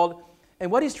it's called. And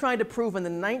what he's trying to prove in the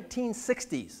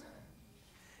 1960s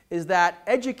is that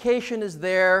education is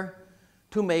there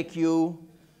to make you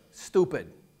stupid.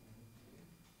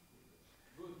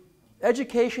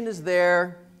 Education is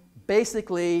there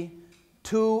basically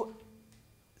to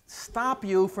stop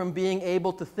you from being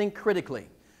able to think critically.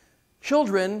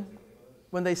 Children,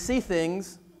 when they see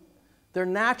things, they're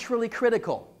naturally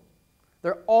critical.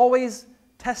 They're always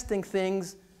testing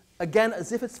things, again,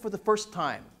 as if it's for the first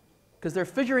time, because they're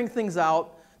figuring things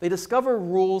out. They discover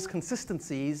rules,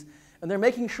 consistencies, and they're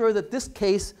making sure that this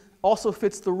case also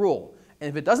fits the rule. And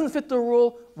if it doesn't fit the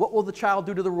rule, what will the child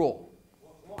do to the rule?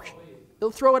 They'll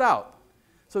throw it out.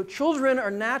 So children are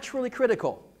naturally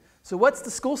critical. So what's the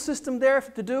school system there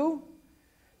to do?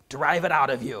 Drive it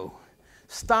out of you.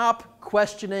 Stop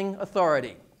questioning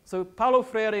authority. So Paulo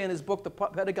Freire, in his book, The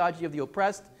Pedagogy of the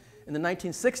Oppressed, in the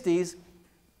 1960s,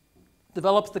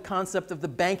 develops the concept of the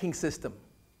banking system,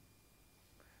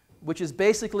 which is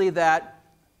basically that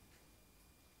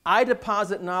I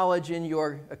deposit knowledge in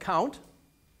your account,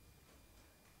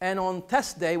 and on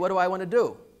test day, what do I want to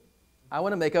do? I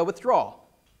want to make a withdrawal.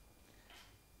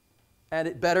 And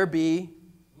it better be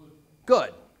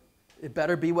good. It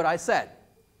better be what I said.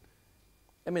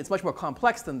 I mean, it's much more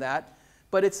complex than that,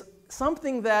 but it's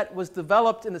something that was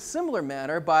developed in a similar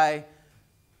manner by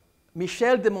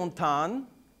Michel de Montaigne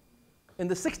in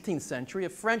the 16th century, a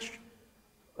French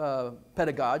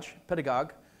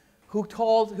pedagogue who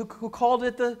called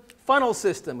it the funnel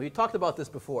system. We talked about this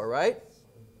before, right?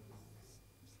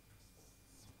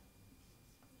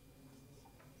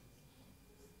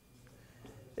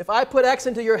 If I put X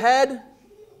into your head,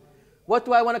 what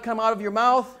do I want to come out of your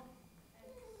mouth?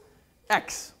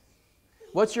 X.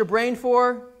 What's your brain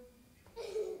for?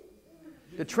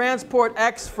 To transport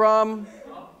X from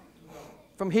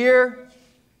here.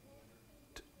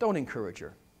 Don't encourage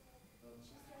her.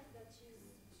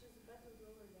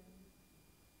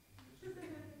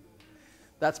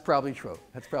 That's probably true.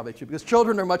 That's probably true, because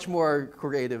children are much more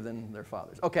creative than their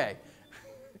fathers. Okay.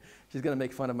 She's going to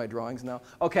make fun of my drawings now.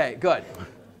 Okay, good.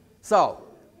 So,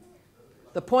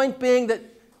 the point being that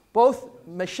Both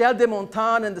Michel de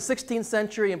Montaigne in the 16th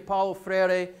century and Paulo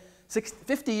Freire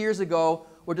 50 years ago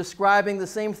were describing the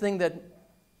same thing that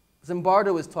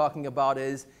Zimbardo is talking about,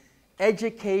 is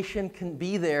education can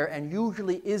be there and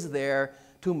usually is there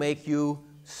to make you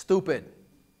stupid.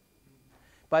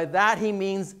 By that he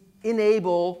means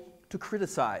unable to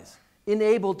criticize,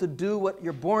 unable to do what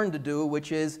you're born to do,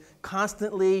 which is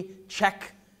constantly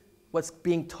check what's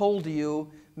being told to you,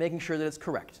 making sure that it's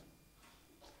correct.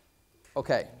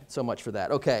 Okay, so much for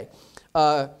that. Okay.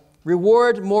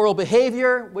 Reward moral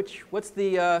behavior, what's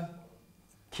the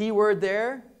key word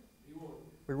there?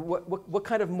 What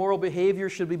kind of moral behavior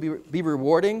should we be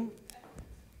rewarding?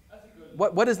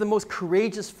 What is the most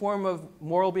courageous form of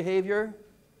moral behavior?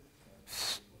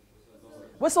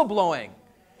 Whistleblowing.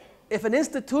 If an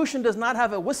institution does not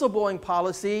have a whistleblowing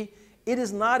policy, it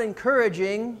is not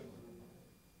encouraging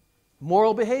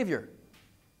moral behavior,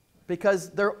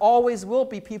 because there always will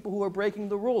be people who are breaking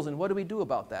the rules, and what do we do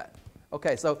about that?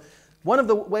 Okay, so one of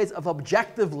the ways of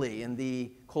objectively, in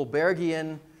the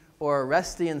Kohlbergian or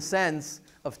Arestian sense,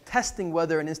 of testing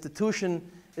whether an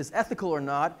institution is ethical or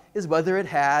not is whether it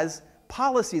has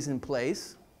policies in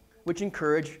place which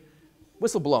encourage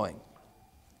whistleblowing.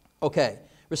 Okay,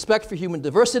 respect for human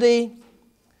diversity.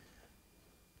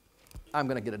 I'm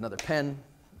going to get another pen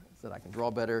so that I can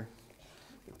draw better.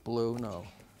 Blue, no.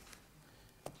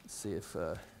 Let's see if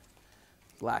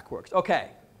black works. Okay.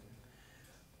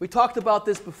 We talked about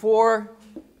this before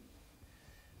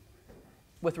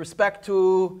with respect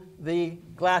to the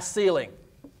glass ceiling.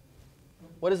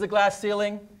 What is the glass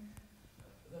ceiling?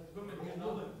 That women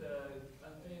cannot attain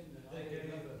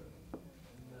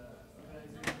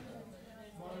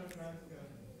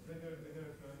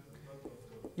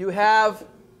You have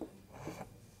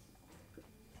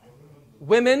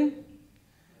women,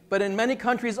 but in many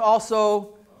countries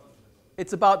also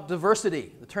it's about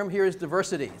diversity. The term here is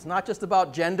diversity. It's not just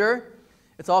about gender.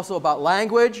 It's also about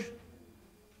language,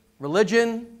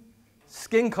 religion,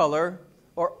 skin color,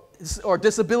 or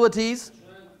disabilities.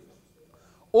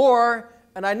 Or,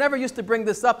 and I never used to bring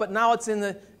this up, but now it's in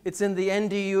the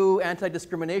NDU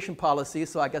anti-discrimination policy,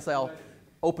 so I guess I'll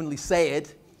openly say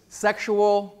it,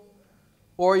 sexual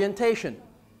orientation.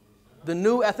 The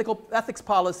new ethics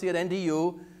policy at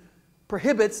NDU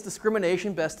prohibits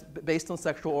discrimination based on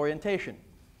sexual orientation.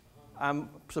 I'm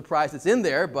surprised it's in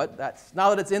there, but now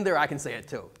that it's in there, I can say it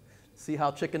too. See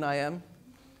how chicken I am?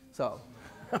 So,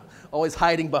 always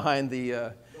hiding behind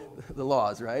the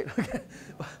laws, right?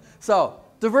 So,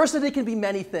 diversity can be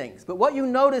many things, but what you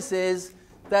notice is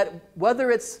that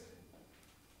whether it's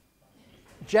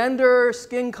gender,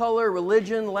 skin color,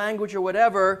 religion, language, or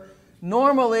whatever,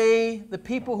 normally the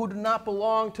people who do not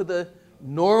belong to the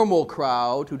normal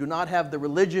crowd, who do not have the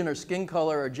religion or skin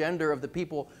color or gender of the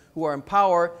people who are in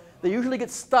power, they usually get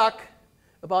stuck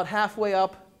about halfway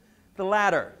up the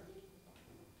ladder.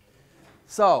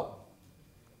 So,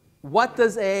 what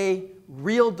does a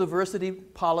real diversity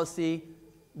policy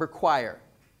require?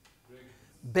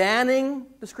 Banning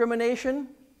discrimination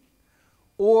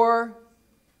or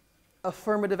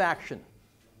affirmative action?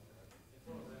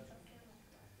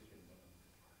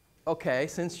 Okay,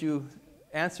 since you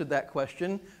answered that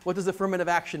question, what does affirmative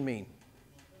action mean?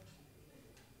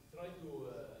 Try to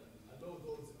allow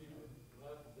those people who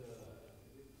have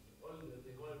all the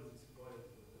requirements required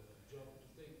for the job to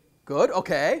take. Good,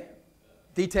 okay.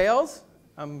 Details?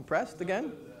 I'm impressed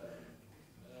again.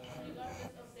 Regardless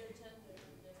of their gender.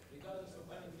 Regardless of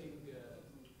anything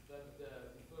that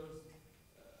first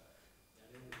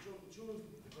choose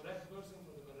the correct person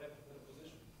for the correct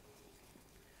position.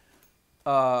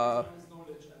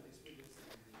 Knowledge and experience.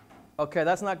 Okay,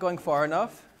 that's not going far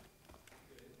enough.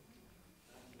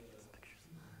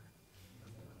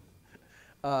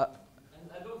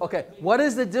 Okay, what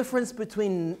is the difference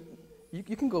between...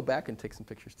 You can go back and take some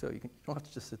pictures too. You don't have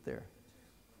to just sit there.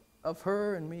 Of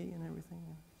her and me and everything.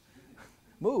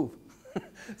 Move.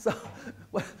 So,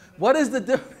 what is the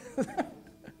difference?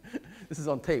 This is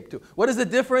on tape too. What is the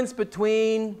difference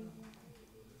between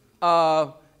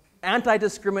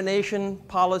anti-discrimination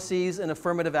policies and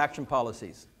affirmative action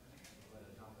policies?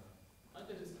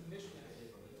 Anti-discrimination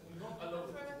will not allow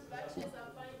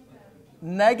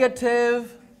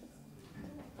Negative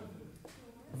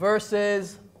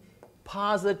versus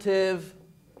positive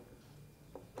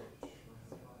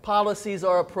policies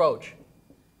or approach.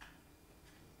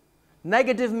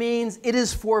 Negative means it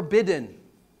is forbidden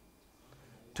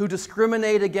to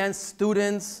discriminate against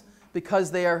students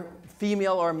because they are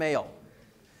female or male.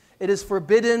 It is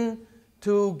forbidden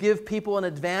to give people an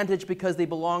advantage because they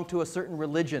belong to a certain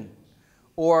religion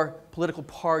or political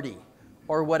party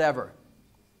or whatever.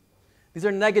 These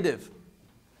are negative.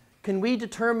 Can we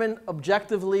determine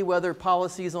objectively whether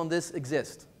policies on this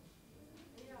exist?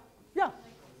 Yeah.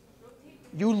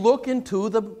 You look into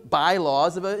the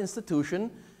bylaws of an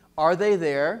institution. Are they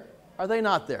there? Are they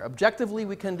not there? Objectively,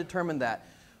 we can determine that.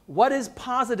 What is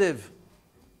positive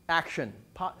action?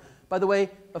 By the way,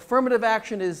 affirmative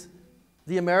action is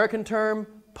the American term.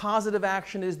 Positive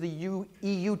action is the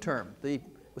EU term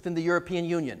within the European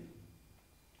Union.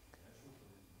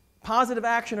 Positive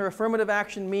action or affirmative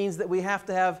action means that we have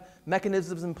to have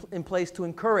mechanisms in place to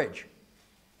encourage.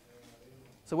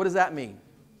 So what does that mean?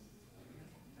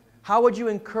 How would you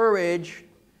encourage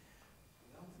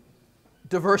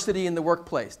diversity in the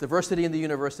workplace, diversity in the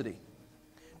university,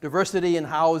 diversity in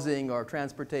housing or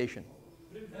transportation?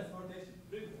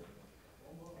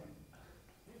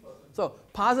 So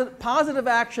positive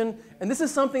action, and this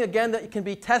is something, again, that can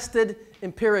be tested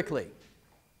empirically.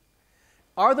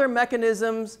 Are there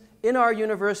mechanisms in our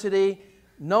university,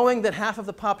 knowing that half of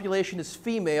the population is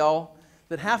female,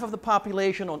 that half of the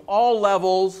population on all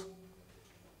levels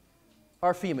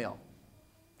are female?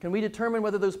 Can we determine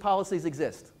whether those policies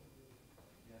exist?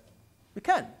 We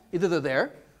can. Either they're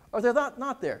there or they're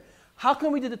not there. How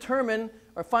can we determine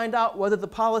or find out whether the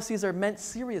policies are meant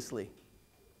seriously?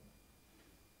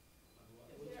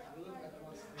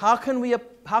 How can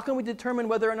we determine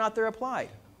whether or not they're applied?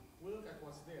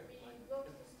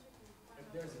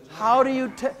 How do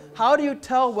you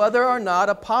tell whether or not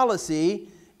a policy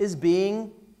is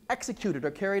being executed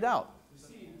or carried out?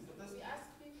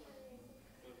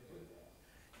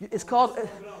 It's called.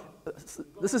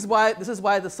 This is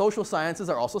why the social sciences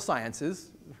are also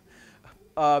sciences.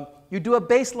 You do a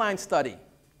baseline study.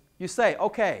 You say,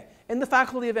 okay, in the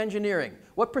Faculty of Engineering,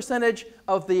 what percentage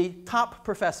of the top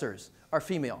professors are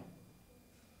female?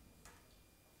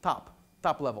 Top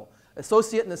level.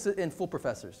 Associate and full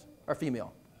professors are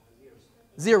female.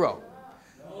 0.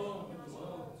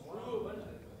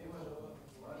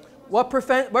 What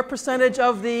percentage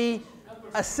of the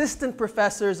assistant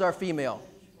professors are female?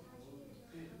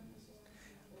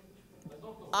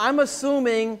 I'm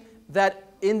assuming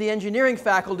that in the engineering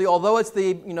faculty, although it's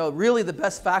really the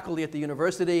best faculty at the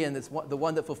university and it's the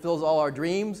one that fulfills all our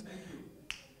dreams,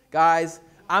 guys,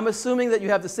 I'm assuming that you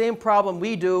have the same problem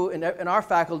we do in our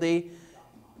faculty.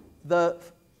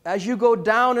 As you go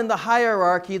down in the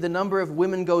hierarchy, the number of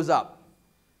women goes up.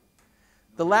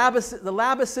 The lab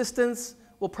assistants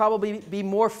will probably be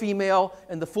more female,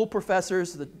 and the full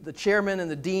professors, the chairmen and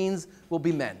the deans, will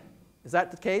be men. Is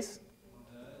that the case?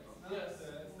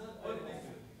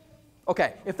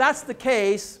 Okay, if that's the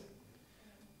case,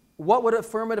 what would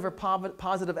affirmative or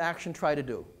positive action try to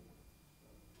do?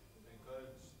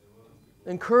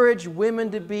 Encourage women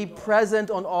to be present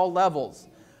on all levels.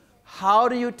 How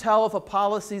do you tell if a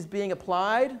policy is being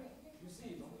applied?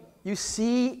 You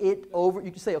see it over.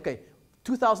 You can say, okay,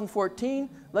 2014,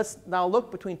 let's now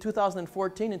look between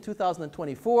 2014 and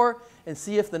 2024 and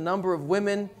see if the number of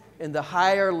women in the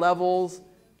higher levels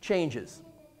changes.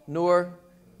 Noor,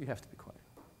 you have to be quiet.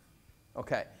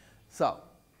 Okay, so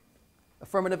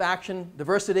affirmative action,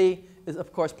 diversity is,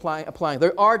 of course, applying.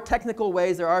 There are technical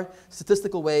ways, there are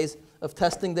statistical ways of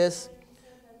testing this.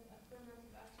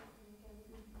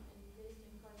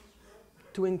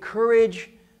 To encourage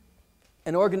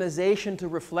an organization to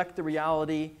reflect the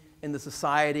reality in the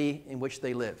society in which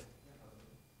they live.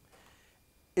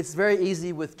 It's very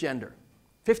easy with gender.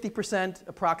 50%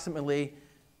 approximately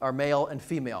are male and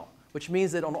female, which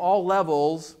means that on all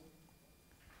levels,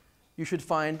 you should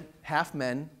find half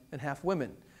men and half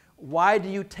women. Why do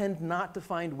you tend not to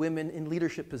find women in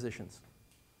leadership positions?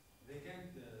 They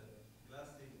can't glass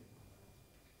ceiling.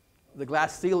 The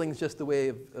glass ceiling is just the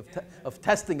way of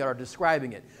testing it or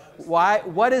describing it.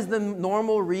 What is the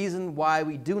normal reason why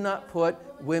we do not put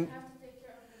women?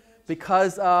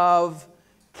 Because of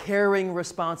caring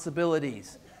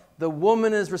responsibilities. The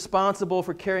woman is responsible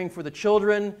for caring for the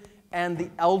children and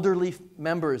the elderly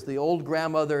members, the old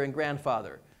grandmother and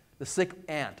grandfather, the sick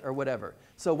aunt or whatever.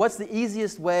 So what's the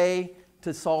easiest way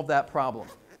to solve that problem?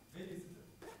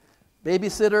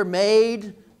 Babysitter,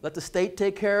 maid, let the state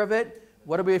take care of it.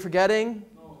 What are we forgetting?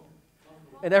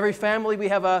 In every family we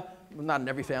have well, not in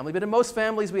every family, but in most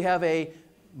families we have a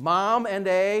mom and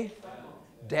a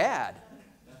dad.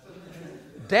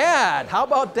 Dad, how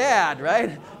about dad,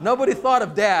 right? Nobody thought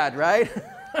of dad, right?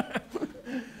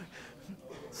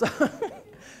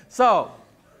 So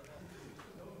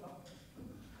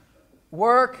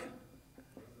work-life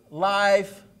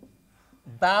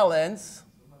balance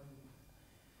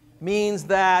means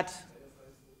that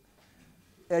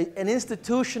an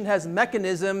institution has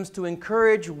mechanisms to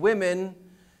encourage women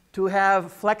to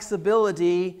have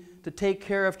flexibility to take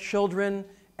care of children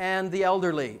and the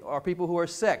elderly or people who are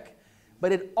sick.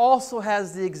 But it also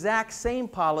has the exact same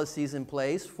policies in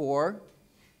place for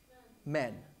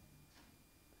men.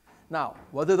 Now,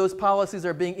 whether those policies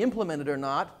are being implemented or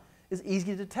not is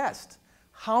easy to test.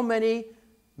 How many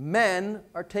men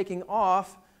are taking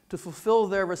off to fulfill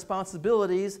their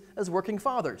responsibilities as working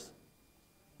fathers?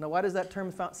 Now, why does that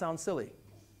term sound silly?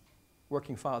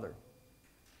 Working father.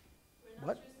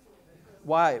 What?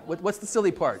 Why? What's the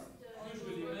silly part?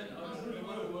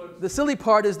 The silly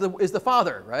part is the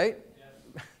father, right?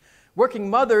 Working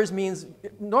mothers means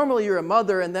normally you're a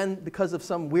mother and then because of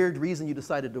some weird reason you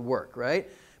decided to work, right?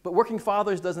 But working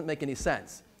fathers doesn't make any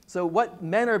sense. So what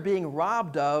men are being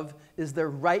robbed of is their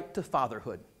right to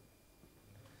fatherhood.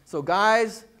 So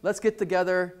guys, let's get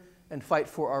together and fight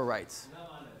for our rights.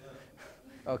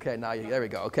 Okay, there we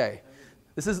go. Okay.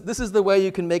 This is the way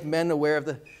you can make men aware of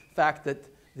the fact that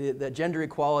that gender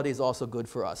equality is also good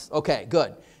for us. Okay,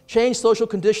 good. Change social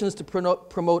conditions to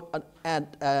promote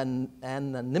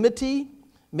anonymity.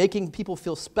 Making people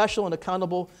feel special and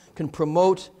accountable can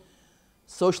promote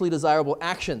socially desirable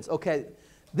actions. Okay,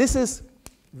 this is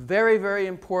very, very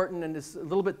important and it's a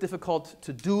little bit difficult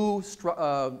to do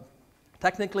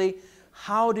technically.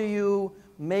 How do you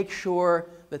make sure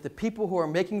that the people who are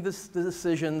making the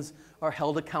decisions are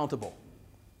held accountable?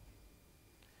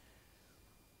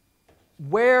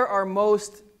 Where are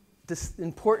most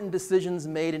important decisions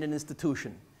made in an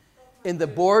institution? In the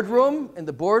boardroom, in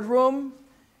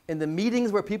the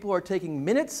meetings where people are taking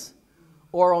minutes,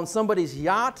 or on somebody's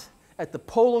yacht, at the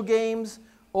polo games,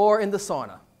 or in the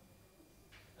sauna?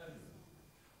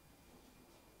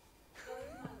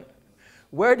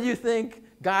 Where do you think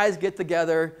guys get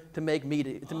together to make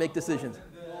decisions?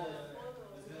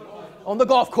 On the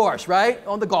golf course, right?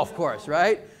 On the golf course,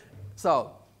 right?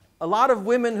 So, a lot of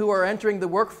women who are entering the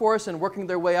workforce and working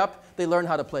their way up, they learn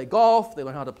how to play golf, they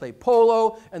learn how to play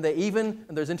polo, and they even,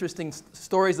 and there's interesting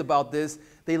stories about this,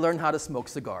 they learn how to smoke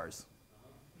cigars.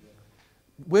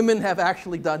 Women have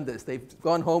actually done this. They've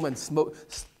gone home and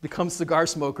become cigar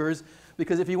smokers,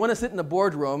 because if you want to sit in a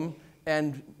boardroom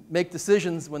and make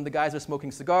decisions when the guys are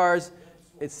smoking cigars,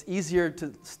 it's easier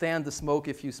to stand the smoke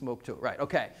if you smoke too. Right,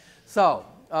 okay. So,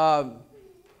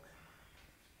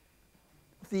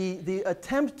 the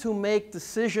attempt to make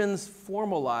decisions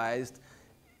formalized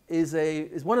is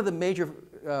one of the major,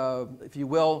 if you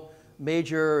will,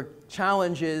 major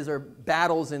challenges or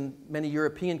battles in many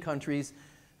European countries,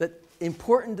 that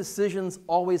important decisions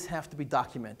always have to be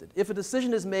documented. If a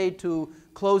decision is made to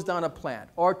close down a plant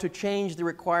or to change the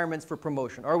requirements for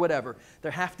promotion or whatever,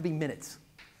 there have to be minutes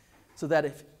so that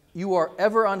if you are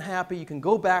ever unhappy, you can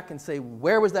go back and say,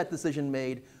 where was that decision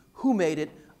made? Who made it?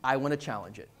 I want to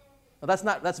challenge it. Now,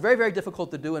 that's very, very difficult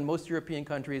to do, and most European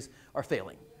countries are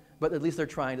failing. But at least they're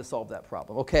trying to solve that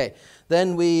problem. Okay,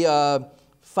 then we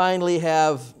finally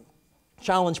have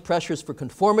challenge pressures for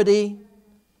conformity,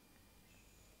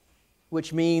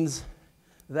 which means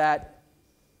that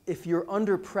if you're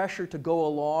under pressure to go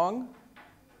along,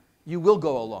 you will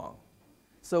go along.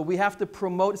 So we have to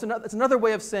promote, it's another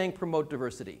way of saying promote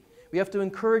diversity. We have to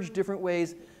encourage different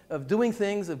ways of doing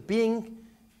things, of being,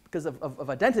 because of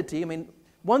identity. I mean,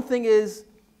 one thing is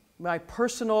my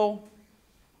personal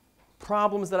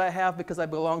problems that I have because I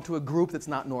belong to a group that's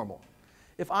not normal.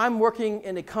 If I'm working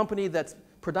in a company that's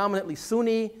predominantly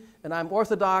Sunni and I'm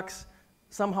Orthodox,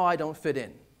 somehow I don't fit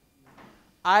in.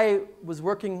 I'm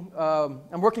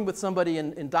working with somebody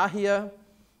in Dahia.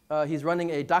 He's running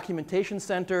a documentation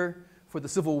center for the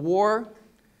Civil War,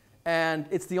 and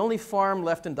it's the only farm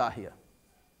left in Dahia.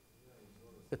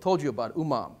 I told you about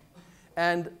Umam.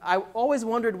 And I always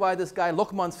wondered why this guy,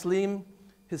 Lokman Slim,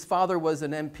 his father was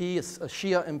an MP, a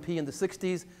Shia MP in the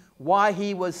 60s, why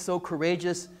he was so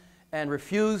courageous and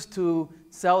refused to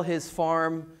sell his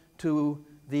farm to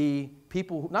the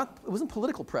people, it wasn't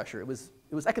political pressure, it was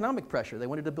economic pressure. They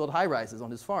wanted to build high-rises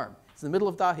on his farm. It's in the middle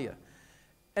of Dahia.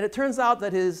 And it turns out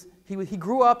that he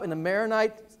grew up in a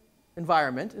Maronite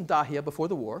environment in Dahia before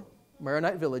the war,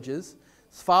 Maronite villages.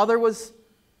 His father was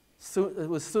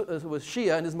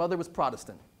Shia and his mother was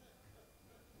Protestant.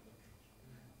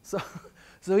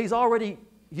 So he's already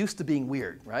used to being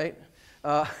weird, right?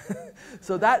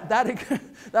 So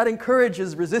that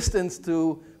encourages resistance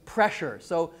to pressure.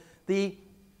 So the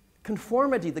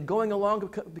conformity, the going along,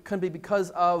 can be because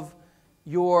of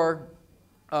your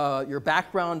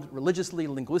background religiously,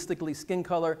 linguistically, skin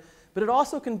color, but it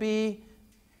also can be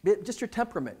just your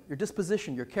temperament, your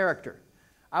disposition, your character.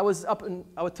 I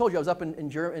told you I was up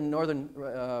in northern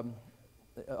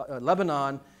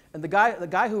Lebanon, and the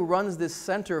guy who runs this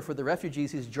center for the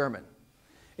refugees, he's German.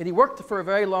 And he worked for a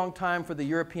very long time for the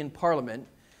European Parliament,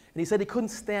 And he said he couldn't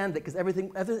stand it because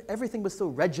everything was so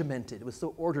regimented. It was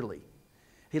so orderly.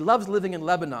 He loves living in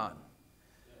Lebanon.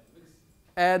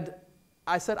 And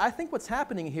I said, I think what's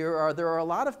happening here are there are a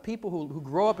lot of people who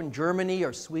grow up in Germany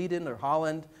or Sweden or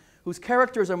Holland whose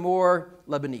characters are more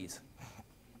Lebanese.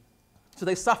 So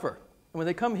they suffer. And when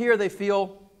they come here, they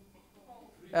feel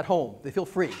at home. They feel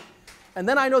free. And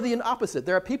then I know the opposite.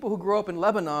 There are people who grow up in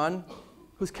Lebanon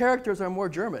whose characters are more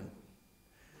German.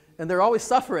 And they're always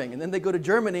suffering. And then they go to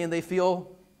Germany and they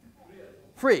feel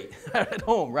free at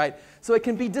home, right? So it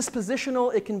can be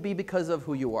dispositional. It can be because of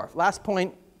who you are. Last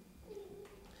point.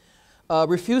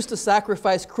 Refuse to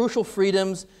sacrifice crucial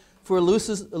freedoms for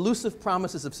elusive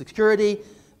promises of security.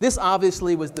 This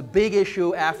obviously was the big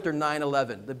issue after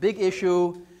 9/11. The big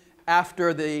issue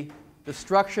after the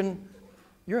destruction.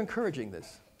 You're encouraging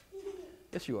this.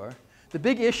 Yes, you are. The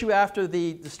big issue after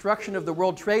the destruction of the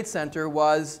World Trade Center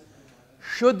was,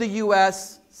 should the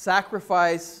U.S.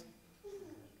 sacrifice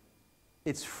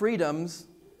its freedoms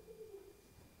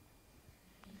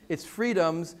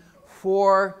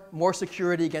for more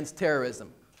security against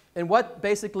terrorism? And what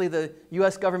basically the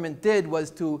U.S. government did was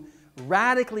to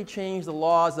radically change the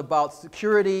laws about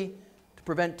security to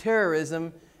prevent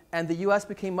terrorism, and the U.S.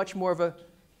 became much more of a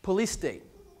police state.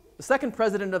 The second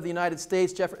president of the United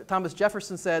States, Thomas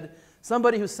Jefferson, said,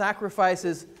 somebody who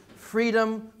sacrifices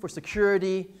freedom for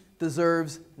security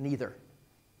deserves neither.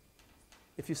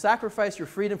 If you sacrifice your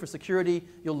freedom for security,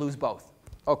 you'll lose both.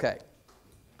 Okay.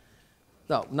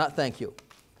 No, not thank you.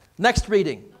 Next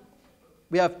reading.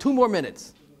 We have 2 more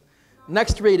minutes.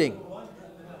 Next reading.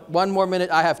 1 more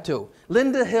minute, I have 2.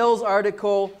 Linda Hill's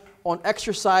article on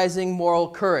exercising moral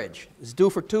courage is due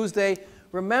for Tuesday.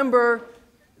 Remember,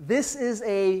 this is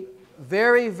a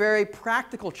very, very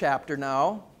practical chapter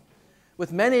now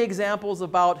with many examples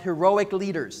about heroic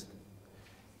leaders.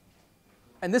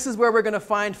 And this is where we're going to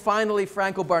find finally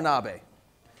Franco Barnabe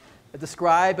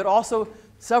described, but also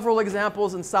several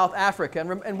examples in South Africa.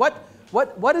 And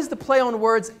what is the play on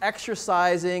words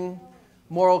exercising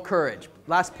moral courage?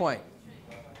 Last point.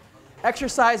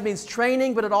 Exercise means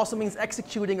training, but it also means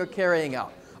executing or carrying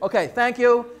out. Okay, thank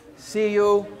you. See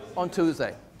you on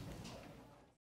Tuesday.